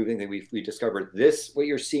very moving thing. We discovered this. What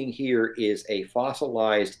you're seeing here is a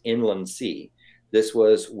fossilized inland sea. This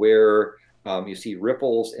was where you see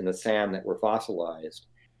ripples in the sand that were fossilized.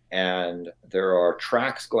 And there are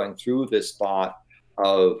tracks going through this spot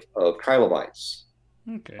of trilobites.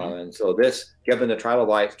 Okay. And so this, given the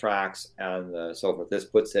tidal ice tracks and so forth, this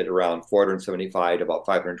puts it around 475 to about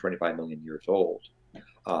 525 million years old,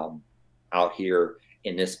 out here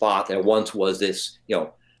in this spot that once was this,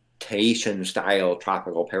 Tahitian-style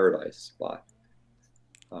tropical paradise spot.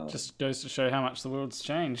 Just goes to show how much the world's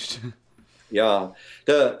changed. Yeah,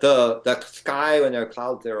 the sky when there are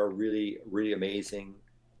clouds there are really, really amazing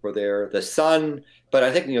for there. The sun, but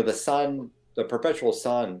I think the sun, the perpetual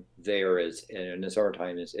sun there is in the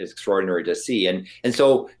summertime is extraordinary to see, and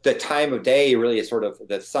so the time of day really is sort of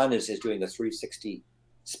the sun is doing the 360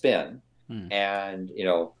 spin, and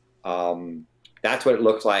that's what it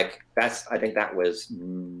looks like. I think that was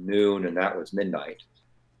noon and that was midnight.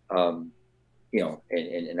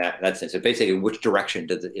 In that sense, so basically, which direction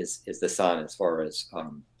is the sun as far as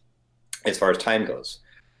time goes.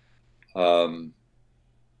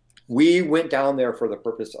 We went down there for the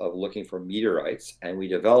purpose of looking for meteorites, and we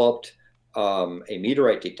developed a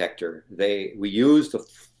meteorite detector. We used the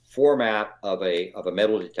format of a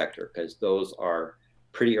metal detector because those are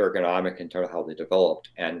pretty ergonomic in terms of how they developed,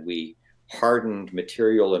 and we hardened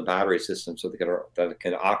material and battery systems so that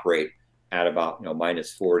can operate at about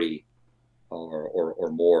minus 40 or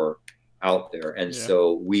more out there. And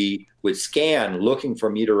so we would scan looking for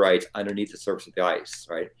meteorites underneath the surface of the ice,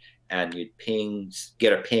 right? And you'd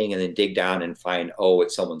get a ping and then dig down and find, oh,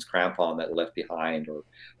 it's someone's crampon that left behind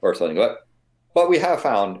or something. But we have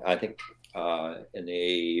found, I think, in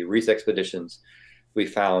the recent expeditions, we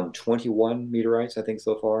found 21 meteorites, I think,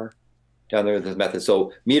 so far down there with this method.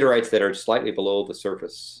 So meteorites that are slightly below the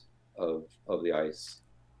surface of the ice.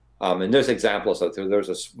 And there's examples. So there's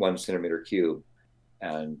a 1 centimeter cube,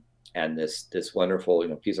 and this wonderful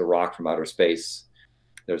piece of rock from outer space.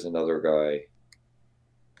 There's another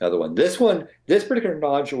one. This particular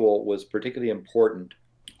nodule was particularly important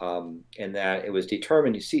in that it was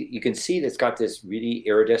determined. You can see that it's got this really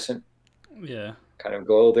iridescent kind of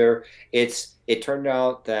glow there. It turned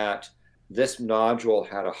out that this nodule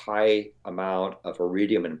had a high amount of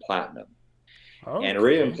iridium and platinum. Okay. And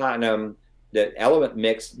iridium and platinum, the element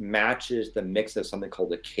mix matches the mix of something called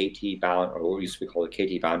the KT bound, or what used to be called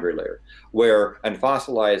the KT boundary layer, where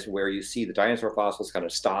unfossilized, where you see the dinosaur fossils kind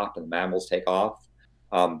of stop and the mammals take off.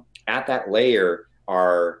 At that layer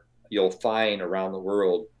you'll find around the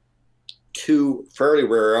world 2 fairly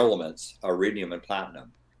rare elements, iridium and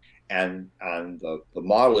platinum. And the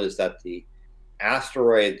model is that the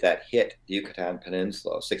asteroid that hit the Yucatan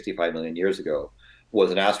Peninsula 65 million years ago was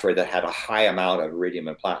an asteroid that had a high amount of iridium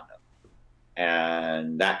and platinum.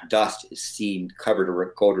 And that dust is seen covered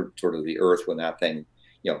sort of the Earth when that thing,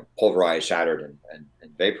 pulverized, shattered,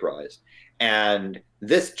 and vaporized. And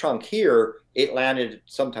this chunk here, it landed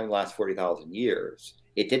sometime in the last 40,000 years.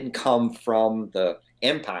 It didn't come from the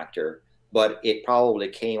impactor, but it probably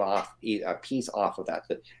came off a piece off of that.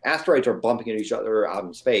 The asteroids are bumping into each other out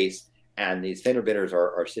in space, and these fender benders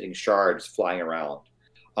are sitting shards flying around.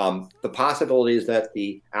 The possibility is that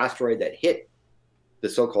the asteroid that hit the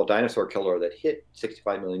so-called dinosaur killer that hit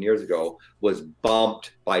 65 million years ago was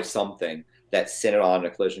bumped by something that sent it on a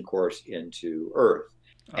collision course into Earth.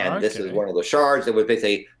 And this is one of the shards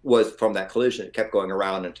that was from that collision. It kept going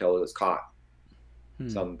around until it was caught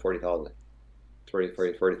some 40,000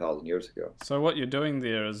 years ago. So what you're doing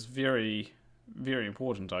there is very, very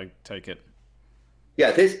important, I take it. Yeah,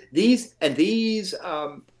 because these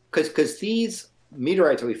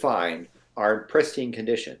meteorites that we find are in pristine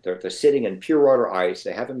condition. They're sitting in pure water ice.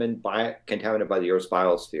 They haven't been contaminated by the Earth's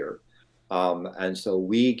biosphere. And so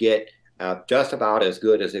we get just about as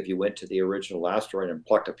good as if you went to the original asteroid and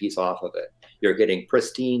plucked a piece off of it. You're getting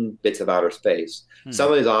pristine bits of outer space.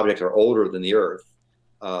 Some of these objects are older than the Earth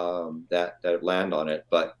that land on it.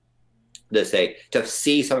 But to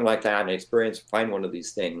see something like that and find one of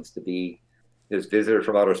these things, to be this visitor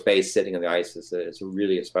from outer space sitting in the ice is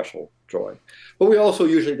really a special joy. But we also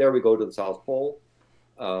usually we go to the South Pole,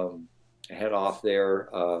 head off there.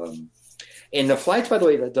 In the flights, by the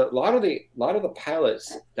way, a lot of the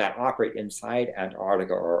pilots that operate inside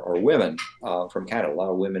Antarctica are women from Canada. A lot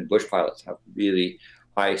of women bush pilots have really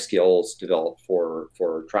high skills developed for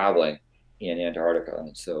traveling in Antarctica,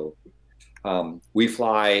 and so we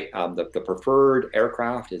fly. The preferred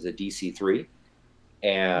aircraft is a DC-3,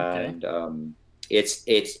 and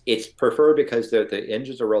it's preferred because the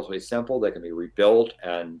engines are relatively simple. They can be rebuilt,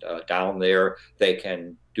 and down there they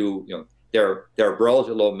can do they're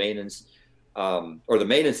relatively low maintenance. Or the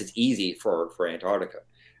maintenance is easy for Antarctica.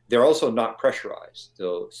 They're also not pressurized,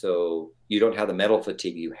 so you don't have the metal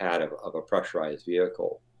fatigue you had of a pressurized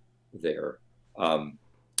vehicle there.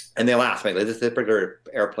 And they last. This particular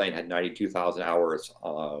airplane had 92,000 hours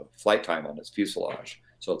flight time on its fuselage,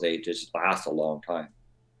 so they just last a long time.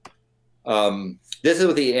 This is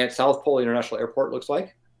what the South Pole International Airport looks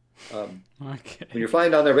like. Okay. When you're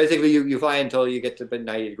flying down there, basically you fly until you get to about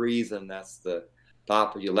 90 degrees, and that's the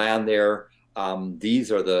top. You land there.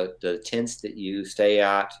 These are the tents that you stay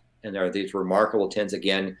at, and there are these remarkable tents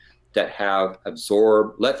again that have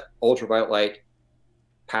let ultraviolet light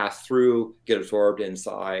pass through, get absorbed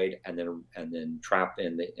inside, and then trap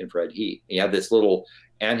in the infrared heat. And you have this little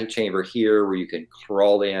antechamber here where you can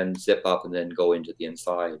crawl in, zip up, and then go into the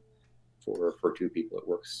inside. For two people, it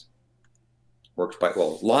works quite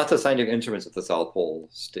well. Lots of scientific instruments at the South Pole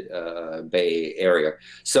Bay area.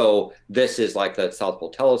 So this is like the South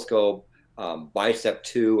Pole Telescope, Bicep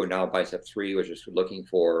 2 or now Bicep 3, which is looking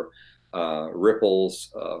for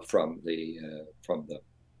ripples from the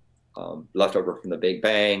leftover from the Big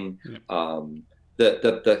Bang.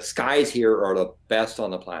 The skies here are the best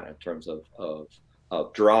on the planet in terms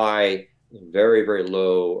of dry, very, very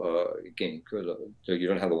low, again, so you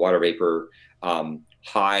don't have the water vapor,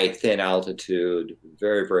 high, thin altitude,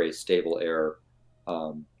 very, very stable air.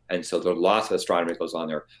 And so there's lots of astronomy that goes on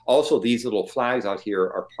there. Also, these little flags out here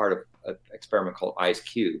are part of an experiment called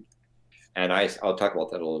IceCube. And I'll talk about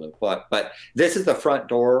that a little bit. But this is the front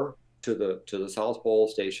door to the South Pole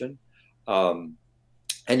station. And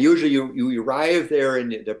usually you arrive there,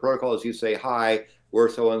 and the protocol is you say, hi, we're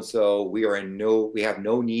so-and-so, we have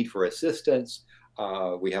no need for assistance.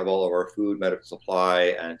 We have all of our food, medical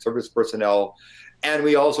supply, and service personnel. And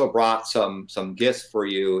we also brought some gifts for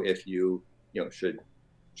you if you should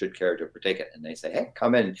care to partake it. And they say, hey,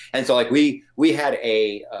 come in. And so like we had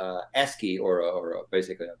a esky or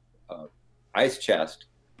basically a ice chest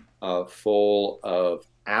full of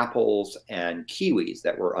apples and kiwis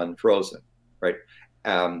that were unfrozen, right?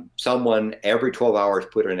 Someone every 12 hours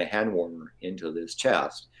put in a hand warmer into this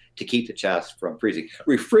chest to keep the chest from freezing.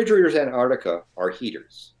 Refrigerators in Antarctica are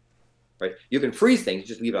heaters, right? You can freeze things,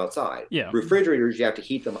 just leave it outside. Yeah. Refrigerators, you have to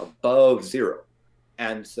heat them above zero.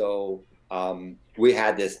 And so we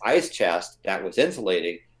had this ice chest that was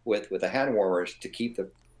insulating with the hand warmers to keep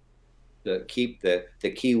the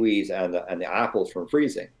kiwis and the apples from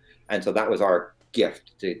freezing. And so that was our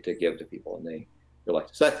gift to give to people, and they liked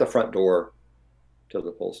it. So that's the front door to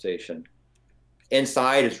the pole station.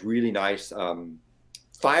 Inside is really nice.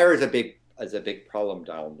 Fire is a big problem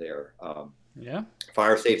down there. Yeah.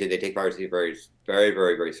 Fire safety, they take fire safety very, very,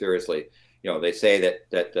 very, very seriously. They say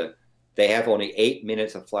that they have only 8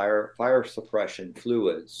 minutes of fire suppression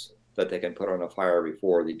fluids that they can put on a fire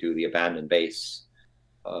before they do the abandoned base.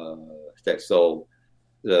 So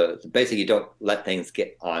basically you don't let things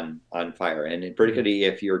get on fire. And particularly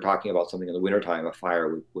if you're talking about something in the wintertime, a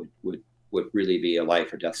fire would really be a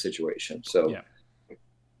life or death situation. So yeah.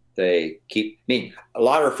 They a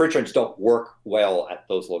lot of refrigerants don't work well at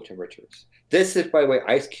those low temperatures. This is, by the way,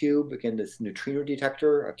 IceCube, again, this neutrino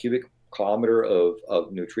detector, a cubic kilometer of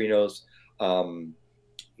neutrinos.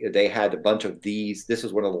 They had a bunch of these. This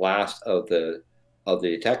was one of the last of the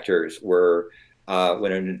detectors where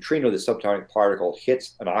when a neutrino, the subatomic particle,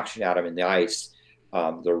 hits an oxygen atom in the ice,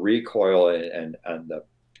 the recoil and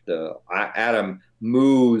the atom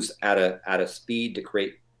moves at a speed to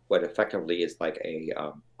create what effectively is like a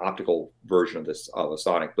optical version of a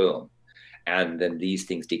sonic boom. And then these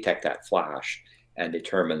things detect that flash and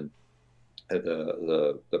determine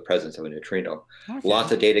the presence of a neutrino. Okay.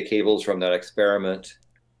 Lots of data cables from that experiment.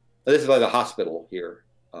 This is by the hospital here.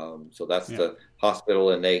 So that's the hospital,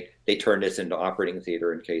 and they turned this into operating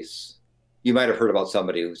theater in case you might have heard about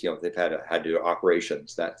somebody who's they've had to do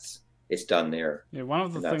operations. It's done there. Yeah, one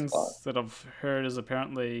of the things that I've heard is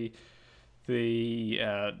apparently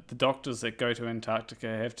the doctors that go to Antarctica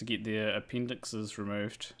have to get their appendixes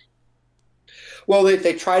removed. Well,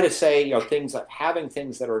 they try to say having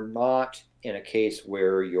things that are not in a case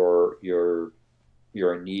where you're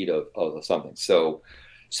in need of something. So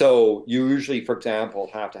you usually, for example,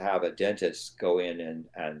 have to have a dentist go in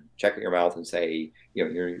and check your mouth and say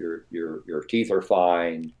your teeth are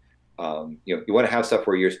fine. You want to have stuff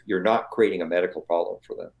where you're not creating a medical problem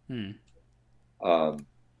for them.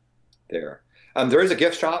 There is a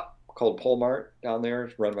gift shop called Pole Mart down there.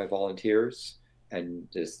 It's run by volunteers, and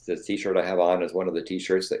this T-shirt I have on is one of the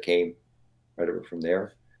T-shirts that came right over from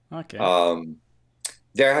there. Okay.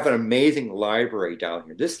 They have an amazing library down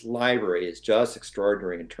here. This library is just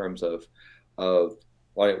extraordinary in terms of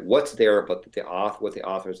what's there, but what the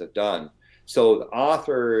authors have done. So the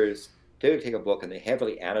authors, they would take a book and they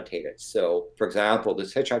heavily annotate it. So, for example,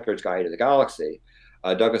 this Hitchhiker's Guide to the Galaxy,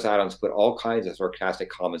 Douglas Adams put all kinds of sarcastic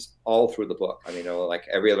comments all through the book. I mean, like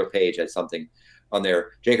every other page had something on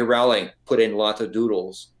there. J.K. Rowling put in lots of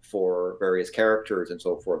doodles for various characters and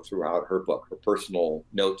so forth throughout her book, her personal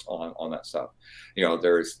notes on that stuff. You know,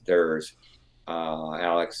 there's Talia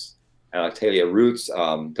Roots.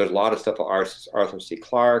 There's a lot of stuff by Arthur C.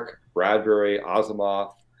 Clarke, Bradbury,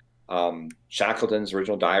 Asimov, Shackleton's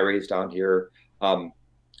original diaries down here.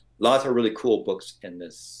 Lots of really cool books in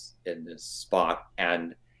this spot,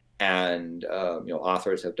 and you know,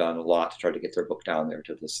 authors have done a lot to try to get their book down there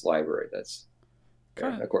to this library that's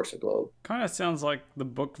across the globe. Kind of sounds like the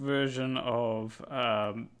book version of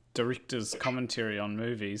director's commentary on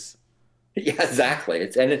movies. Yeah, exactly.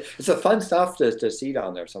 It's a fun stuff to see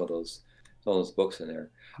down there. Some of those books in there.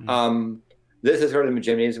 This is sort of the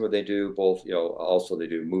gymnasium where they do both. You know, also they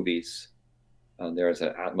do movies. There's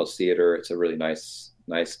an Atmos Theater. It's a really nice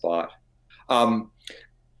spot.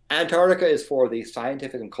 Antarctica is for the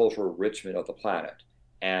scientific and cultural enrichment of the planet,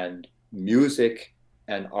 and music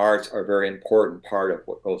and arts are a very important part of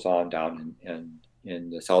what goes on down in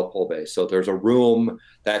the South Pole Base. So there's a room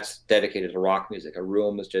that's dedicated to rock music, a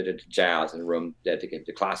room that's dedicated to jazz, and a room dedicated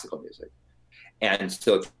to classical music. And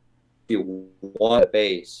so if you want a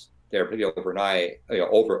base there, particularly overnight, you know,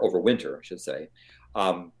 over winter, I should say,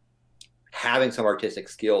 having some artistic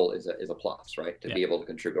skill is a plus, right? To be able to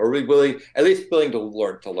contribute, or at least willing to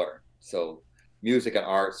learn. So music and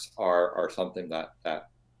arts are something that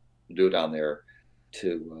you do down there to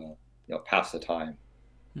you know, pass the time.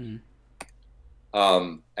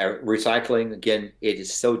 Recycling, again,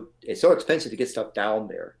 it's so expensive to get stuff down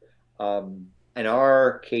there. In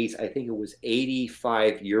our case, I think it was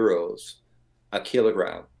 85 euros a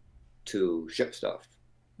kilogram to ship stuff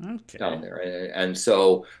down there. And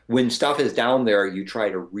so when stuff is down there, you try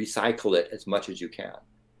to recycle it as much as you can.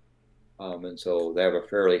 And so they have a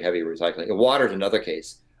fairly heavy recycling. And water is another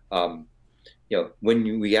case. You know,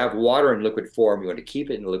 when we have water in liquid form, you want to keep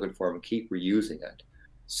it in liquid form and keep reusing it.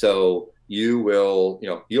 So you'll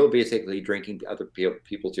basically drinking other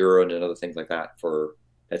people's urine and other things like that.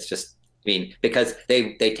 That's just, I mean, because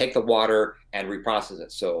they take the water and reprocess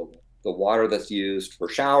it. So the water that's used for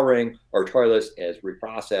showering or toilets is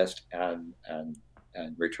reprocessed and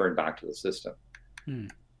returned back to the system.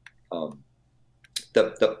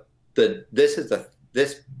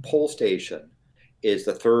 This pole station is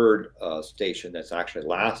the third station that's actually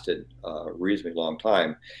lasted a reasonably long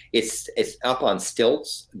time. It's up on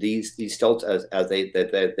stilts. These stilts, as they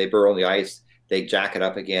burrow in the ice, they jack it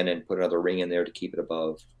up again and put another ring in there to keep it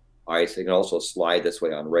above ice. They can also slide this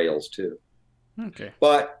way on rails too. Okay.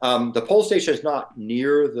 But the pole station is not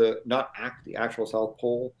near the actual South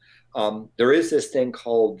Pole. There is this thing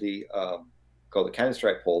called the Cannon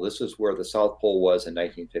Strike Pole. This is where the South Pole was in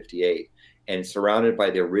 1958, and it's surrounded by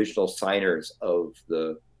the original signers of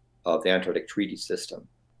the Antarctic Treaty System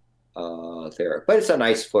there. But it's a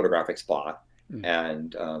nice photographic spot,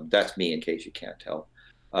 and that's me in case you can't tell.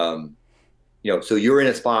 You know, so you're in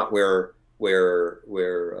a spot where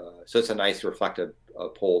so it's a nice reflective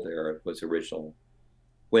pole there. It was original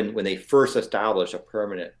when they first established a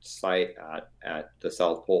permanent site at the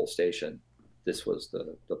South Pole Station. This was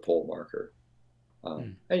the pole marker,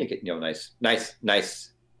 and you get, you know, nice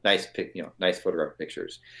photographic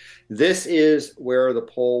pictures. This is where the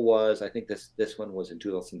pole was. I think this one was in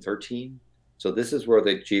 2013. So this is where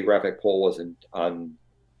the geographic pole was on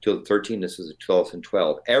 2013. This was in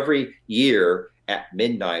 2012. Every year at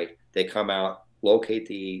midnight, they come out, locate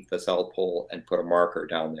the South Pole, and put a marker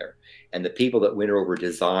down there. And the people that win over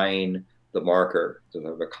design the marker. So they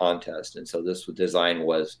have a contest. And so this design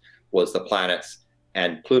was the planets.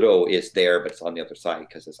 And Pluto is there, but it's on the other side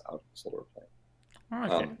because it's out of the solar plane.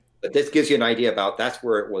 Okay. But this gives you an idea about, that's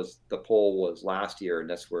where it was. The pole was last year, and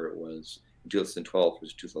that's where it was in 2012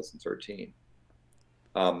 was 2013.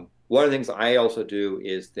 One of the things I also do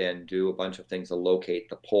is then do a bunch of things to locate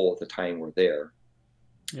the pole at the time we're there.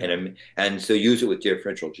 Yeah. And so use it with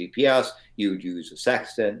differential GPS. You use a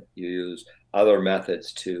sextant. You use other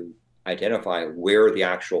methods to identify where the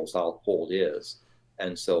actual South Pole is.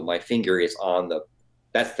 And so my finger is on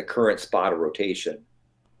that's the current spot of rotation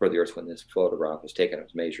for the Earth when this photograph was taken. It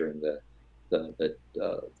was measuring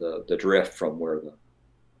the drift from where the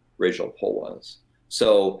original pole was.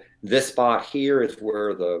 So this spot here is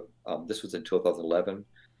where this was in 2011,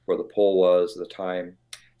 where the pole was at the time.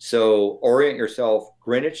 So orient yourself.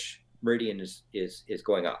 Greenwich meridian is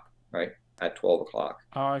going up, right, at 12 o'clock.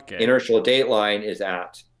 Oh, okay. Inertial dateline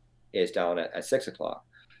is down at 6 o'clock.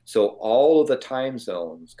 So all of the time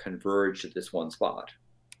zones converge to this one spot.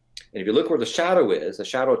 And if you look where the shadow is, the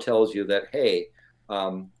shadow tells you that, hey,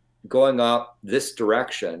 going up this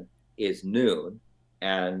direction is noon,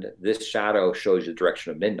 and this shadow shows you the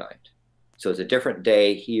direction of midnight. So it's a different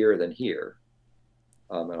day here than here.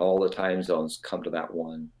 And all the time zones come to that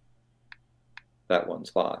one that one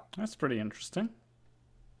spot. That's pretty interesting.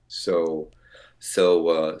 So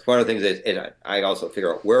one of the things is, I also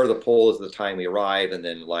figure out where the pole is at the time we arrive, and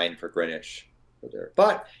then line for Greenwich there.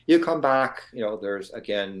 But you come back, there's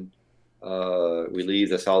again, we leave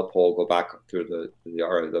the South Pole, go back through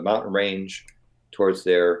the mountain range towards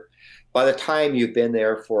there. By the time you've been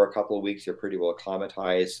there for a couple of weeks, you're pretty well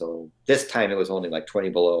acclimatized. So this time it was only like 20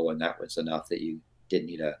 below, and that was enough that you didn't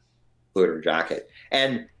need a hood or jacket.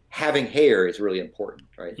 And having hair is really important,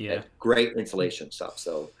 right? Yeah. That's great insulation stuff.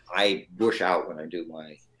 So I bush out when I do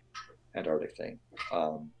my Antarctic thing.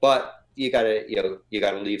 But you gotta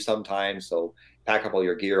leave sometime. So pack up all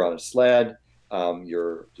your gear on a sled.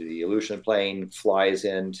 The Aleutian plane flies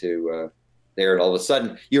into there, and all of a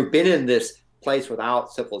sudden you've been in this place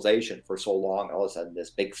without civilization for so long. All of a sudden,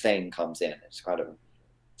 this big thing comes in. It's kind of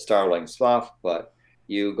startling stuff. But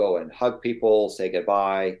you go and hug people, say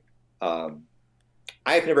goodbye.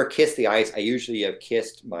 I've never kissed the ice. I usually have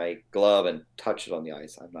kissed my glove and touched it on the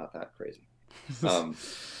ice. I'm not that crazy.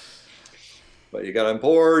 But you got on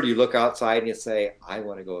board, you look outside, and you say, I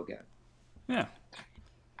want to go again. Yeah.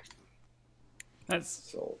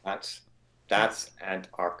 That's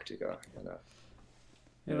Antarctica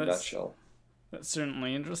in a nutshell. That's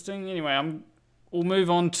certainly interesting. Anyway, we'll move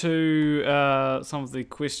on to some of the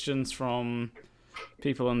questions from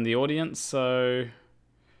people in the audience. So,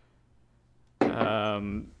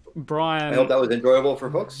 Brian... I hope that was enjoyable for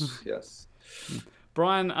folks. Yes.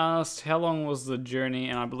 Brian asked, how long was the journey?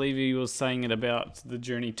 And I believe he was saying it about the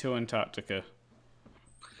journey to Antarctica.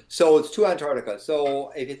 So it's to Antarctica.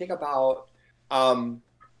 So if you think about,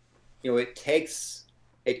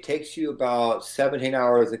 it takes you about 17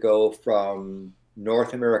 hours to go from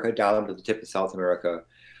North America down to the tip of South America.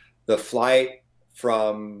 The flight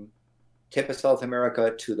from tip of South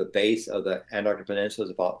America to the base of the Antarctic Peninsula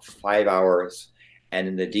is about 5 hours. And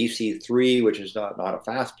in the DC-3, which is not a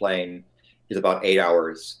fast plane, is about 8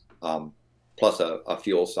 hours, plus a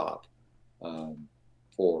fuel stop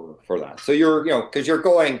for that. So because you're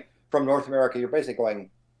going from North America, you're basically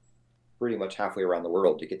going pretty much halfway around the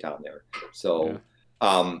world to get down there. So... Yeah.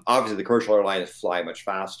 Obviously, the commercial airlines fly much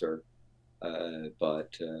faster,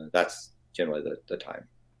 but that's generally the time.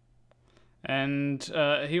 And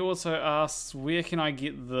he also asks, where can I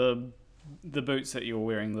get the boots that you're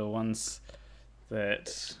wearing, the ones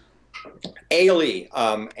that... ALE,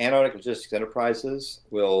 Antarctic Logistics Enterprises,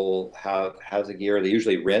 has a gear. They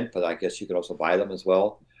usually rent, but I guess you could also buy them as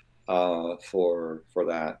well for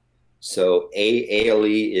that. So ALE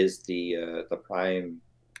is the prime...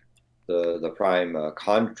 The prime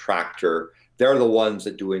contractor. They're the ones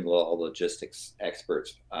that doing all the logistics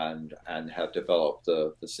experts and have developed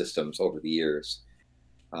the systems over the years,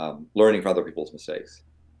 learning from other people's mistakes.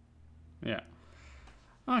 Yeah.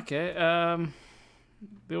 Okay.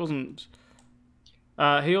 There wasn't. He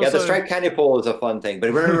also... Yeah, the striped candy pole is a fun thing,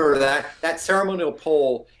 but remember that ceremonial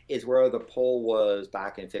pole is where the pole was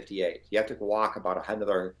back in '58. You have to walk about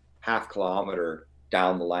another half kilometer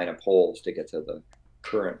down the line of poles to get to the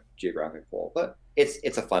current geographic pole, but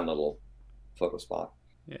it's a fun little photo spot.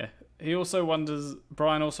 Yeah.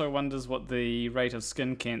 Brian also wonders what the rate of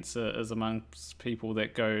skin cancer is amongst people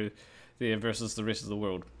that go there versus the rest of the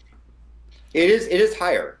world. It is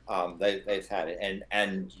higher. They've had it, and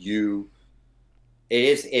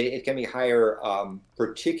it can be higher,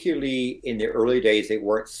 particularly in the early days. They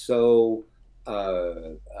weren't so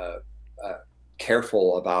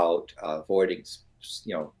careful about avoiding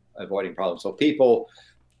problems. So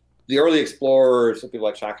the early explorers, people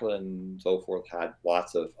like Shackleton and so forth, had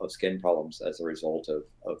lots of skin problems as a result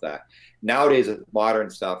of that. Nowadays, with modern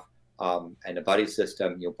stuff and the buddy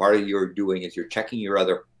system, part of you're doing is you're checking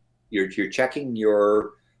you're checking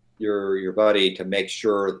your buddy to make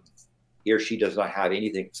sure he or she does not have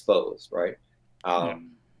anything exposed, right?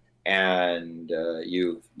 And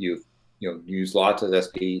you've used lots of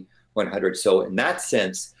SP100. So in that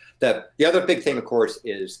sense, the other big thing, of course,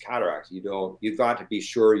 is cataracts. You've got to be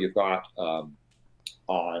sure you've got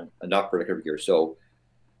on enough protective gear. So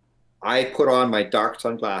I put on my dark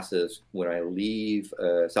sunglasses when I leave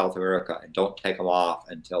South America and don't take them off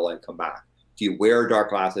until I come back. Do you wear dark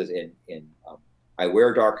glasses I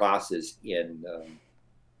wear dark glasses even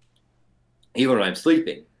when I'm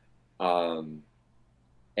sleeping.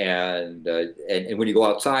 And when you go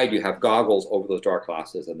outside, you have goggles over those dark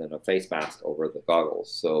glasses and then a face mask over the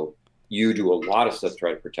goggles. So you do a lot of stuff to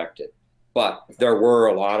try to protect it. But there were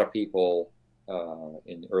a lot of people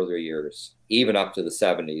in earlier years, even up to the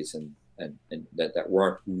 70s, and that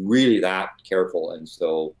weren't really that careful, and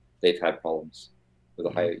so they've had problems with a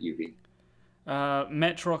high UV.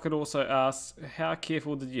 Matt Rocket also asks, how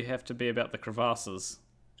careful did you have to be about the crevasses?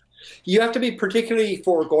 You have to be, particularly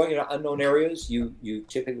for going into unknown areas. You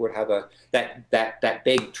typically would have that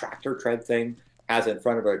big tractor tread thing has in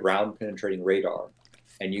front of a ground penetrating radar,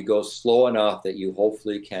 and you go slow enough that you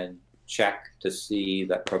hopefully can check to see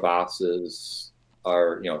that crevasses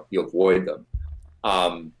are, you avoid them,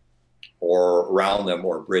 or around them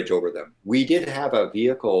or bridge over them. We did have a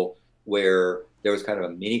vehicle where there was kind of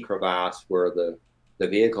a mini crevasse where the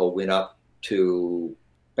vehicle went up to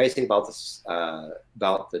basically about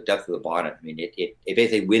the depth of the bonnet. I mean, it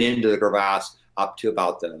basically went into the crevasse up to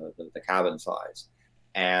about the cabin size,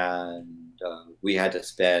 and we had to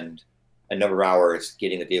spend a number of hours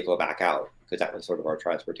getting the vehicle back out because that was sort of our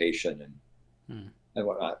transportation and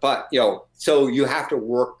whatnot. But so you have to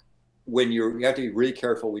work you have to be really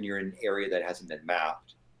careful when you're in an area that hasn't been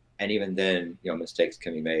mapped, and even then, mistakes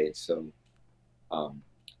can be made. So,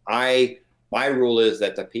 my rule is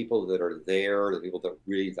that the people that are there, the people that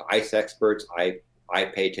really, the ice experts, I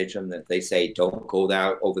pay attention that they say don't go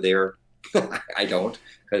over there. I don't,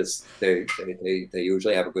 because they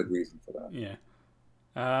usually have a good reason for that. Yeah.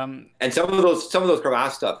 And some of those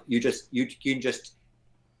crevasse stuff, you can just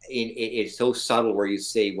it's so subtle where you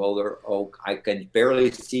say, well, I can barely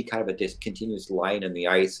see kind of a discontinuous line in the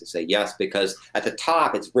ice to say yes, because at the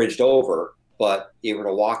top it's bridged over, but if you were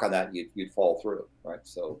to walk on that, you'd fall through, right?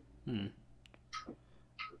 So.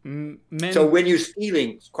 So when you're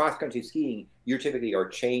skiing, cross-country skiing, you typically are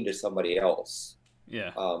chained to somebody else. Yeah.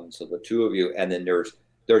 So the two of you, and then there's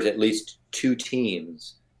at least two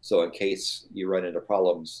teams. So in case you run into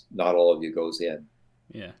problems, not all of you goes in.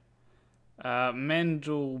 Yeah.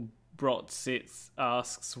 Mandel Brotsets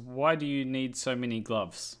asks, why do you need so many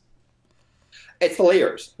gloves? It's the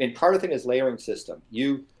layers. And part of the thing is layering system.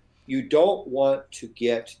 You don't want to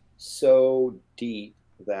get so deep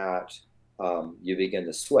that you begin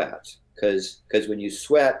to sweat, because when you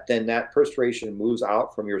sweat, then that perspiration moves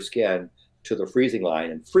out from your skin to the freezing line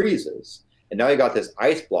and freezes. And now you got this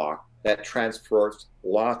ice block that transfers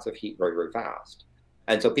lots of heat very, very fast.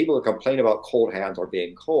 And so people who complain about cold hands or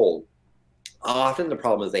being cold, often the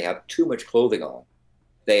problem is they have too much clothing on.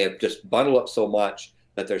 They have just bundled up so much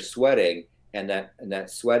that they're sweating, and that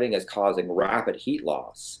sweating is causing rapid heat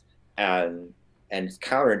loss. And it's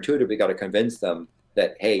counterintuitive. We got to convince them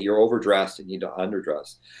that, hey, you're overdressed and you need to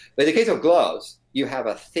underdress. But in the case of gloves, you have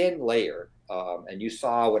a thin layer. And you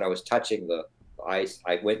saw when I was touching the ice,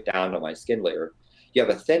 I went down to my skin layer. You have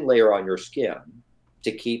a thin layer on your skin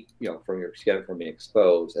to keep, from your skin from being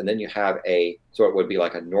exposed. And then you have a sort of would be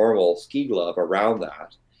like a normal ski glove around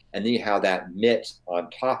that. And then you have that mitt on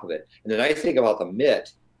top of it. And the nice thing about the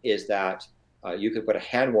mitt is that you could put a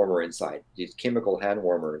hand warmer inside. These chemical hand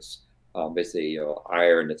warmers, basically,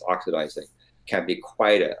 iron that's oxidizing, can be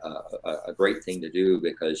quite a great thing to do,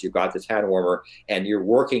 because you've got this hand warmer and you're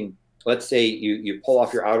working. Let's say you pull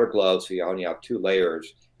off your outer gloves, so you only have two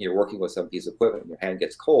layers. You're working with some piece of equipment and your hand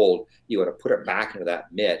gets cold. You want to put it back into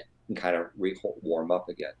that mitt and kind of warm up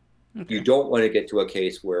again. Okay. You don't want to get to a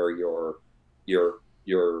case where your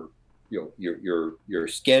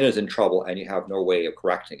skin is in trouble and you have no way of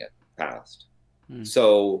correcting it fast.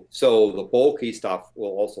 So the bulky stuff will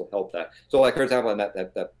also help that. So, like, for example, in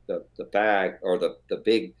the bag or the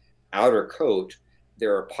big outer coat,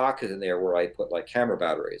 there are pockets in there where I put like camera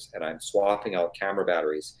batteries, and I'm swapping out camera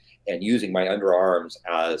batteries and using my underarms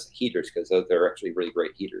as heaters, because they're actually really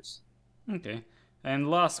great heaters. Okay. And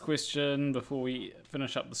last question before we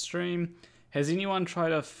finish up the stream: has anyone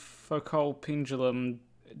tried a Foucault pendulum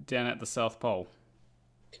down at the South Pole?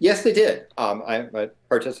 Yes, they did. I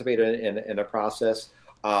participated in a process.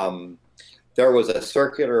 There was a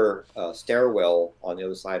circular stairwell on the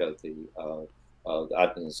other side of the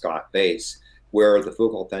Adams Scott base where the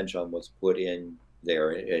Foucault pendulum was put in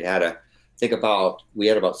there. It had we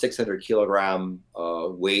had about 600 kilogram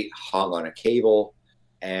weight hung on a cable,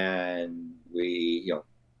 and we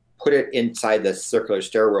put it inside the circular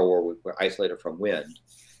stairwell where we were isolated from wind.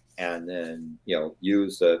 And then,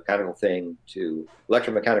 use a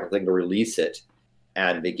electromechanical thing to release it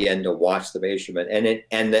and begin to watch the measurement. And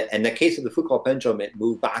in the case of the Foucault pendulum, it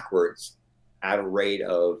moved backwards at a rate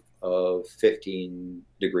of 15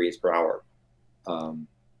 degrees per hour.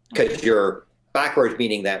 Because you're backwards,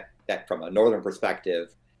 meaning that from a northern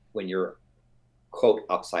perspective, when you're quote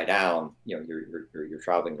upside down, you're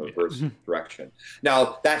traveling in reverse direction.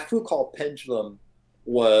 Now that Foucault pendulum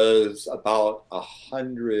was about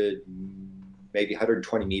 100, maybe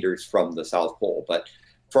 120 meters from the South Pole. But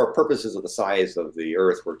for purposes of the size of the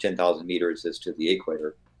Earth, where 10,000 meters is to the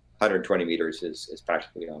equator, 120 meters is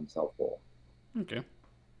practically on the South Pole. Okay.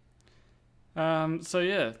 So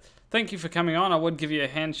yeah, thank you for coming on. I would give you a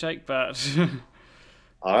handshake, but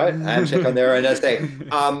All right, I'm check on there and I say,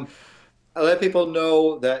 I let people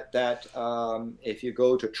know that if you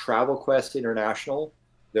go to Travel Quest International,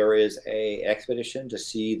 there is a expedition to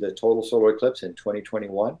see the total solar eclipse in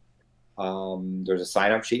 2021. There's a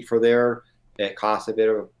sign-up sheet for there. It costs a bit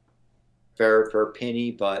of a fare for a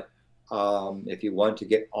penny, but if you want to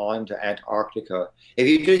get on to Antarctica, if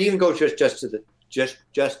you could even go just to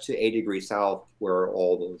 8 degrees south, where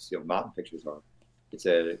all those mountain pictures are, it's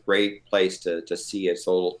a great place to see a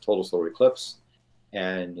total solar eclipse.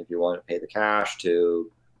 And if you want to pay the cash to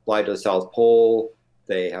fly to the South Pole,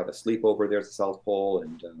 they have a sleepover there at the South Pole,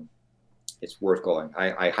 and it's worth going.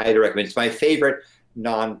 I highly recommend. It's my favorite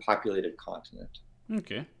non-populated continent.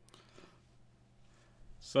 Okay.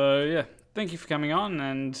 So yeah, thank you for coming on,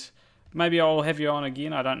 and maybe I'll have you on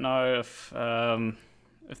again. I don't know if it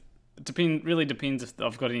really depends if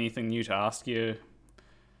I've got anything new to ask you.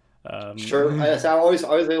 Sure. I'm always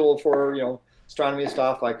available for astronomy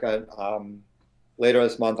stuff. Like later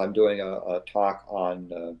this month, I'm doing a talk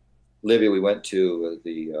on Libya. We went to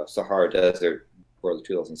the Sahara Desert for the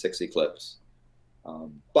 2006 eclipse.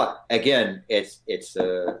 But again, it's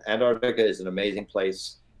Antarctica is an amazing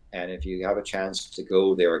place, and if you have a chance to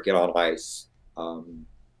go there, get on ice,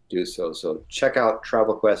 do so. So check out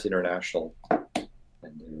Travel Quest International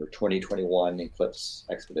and their 2021 eclipse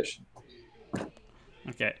expedition.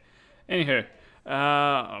 Okay. Anywho,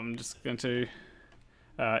 I'm just going to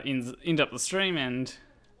end up the stream, and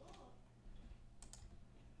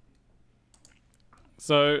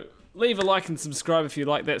so leave a like and subscribe if you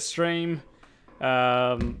like that stream.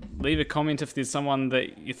 Leave a comment if there's someone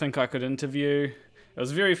that you think I could interview. It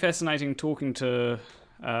was very fascinating talking to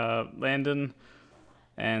Landon,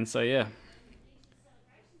 and so yeah.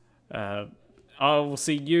 I will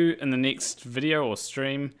see you in the next video or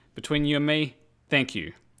stream. Between you and me, thank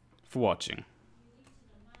you for watching.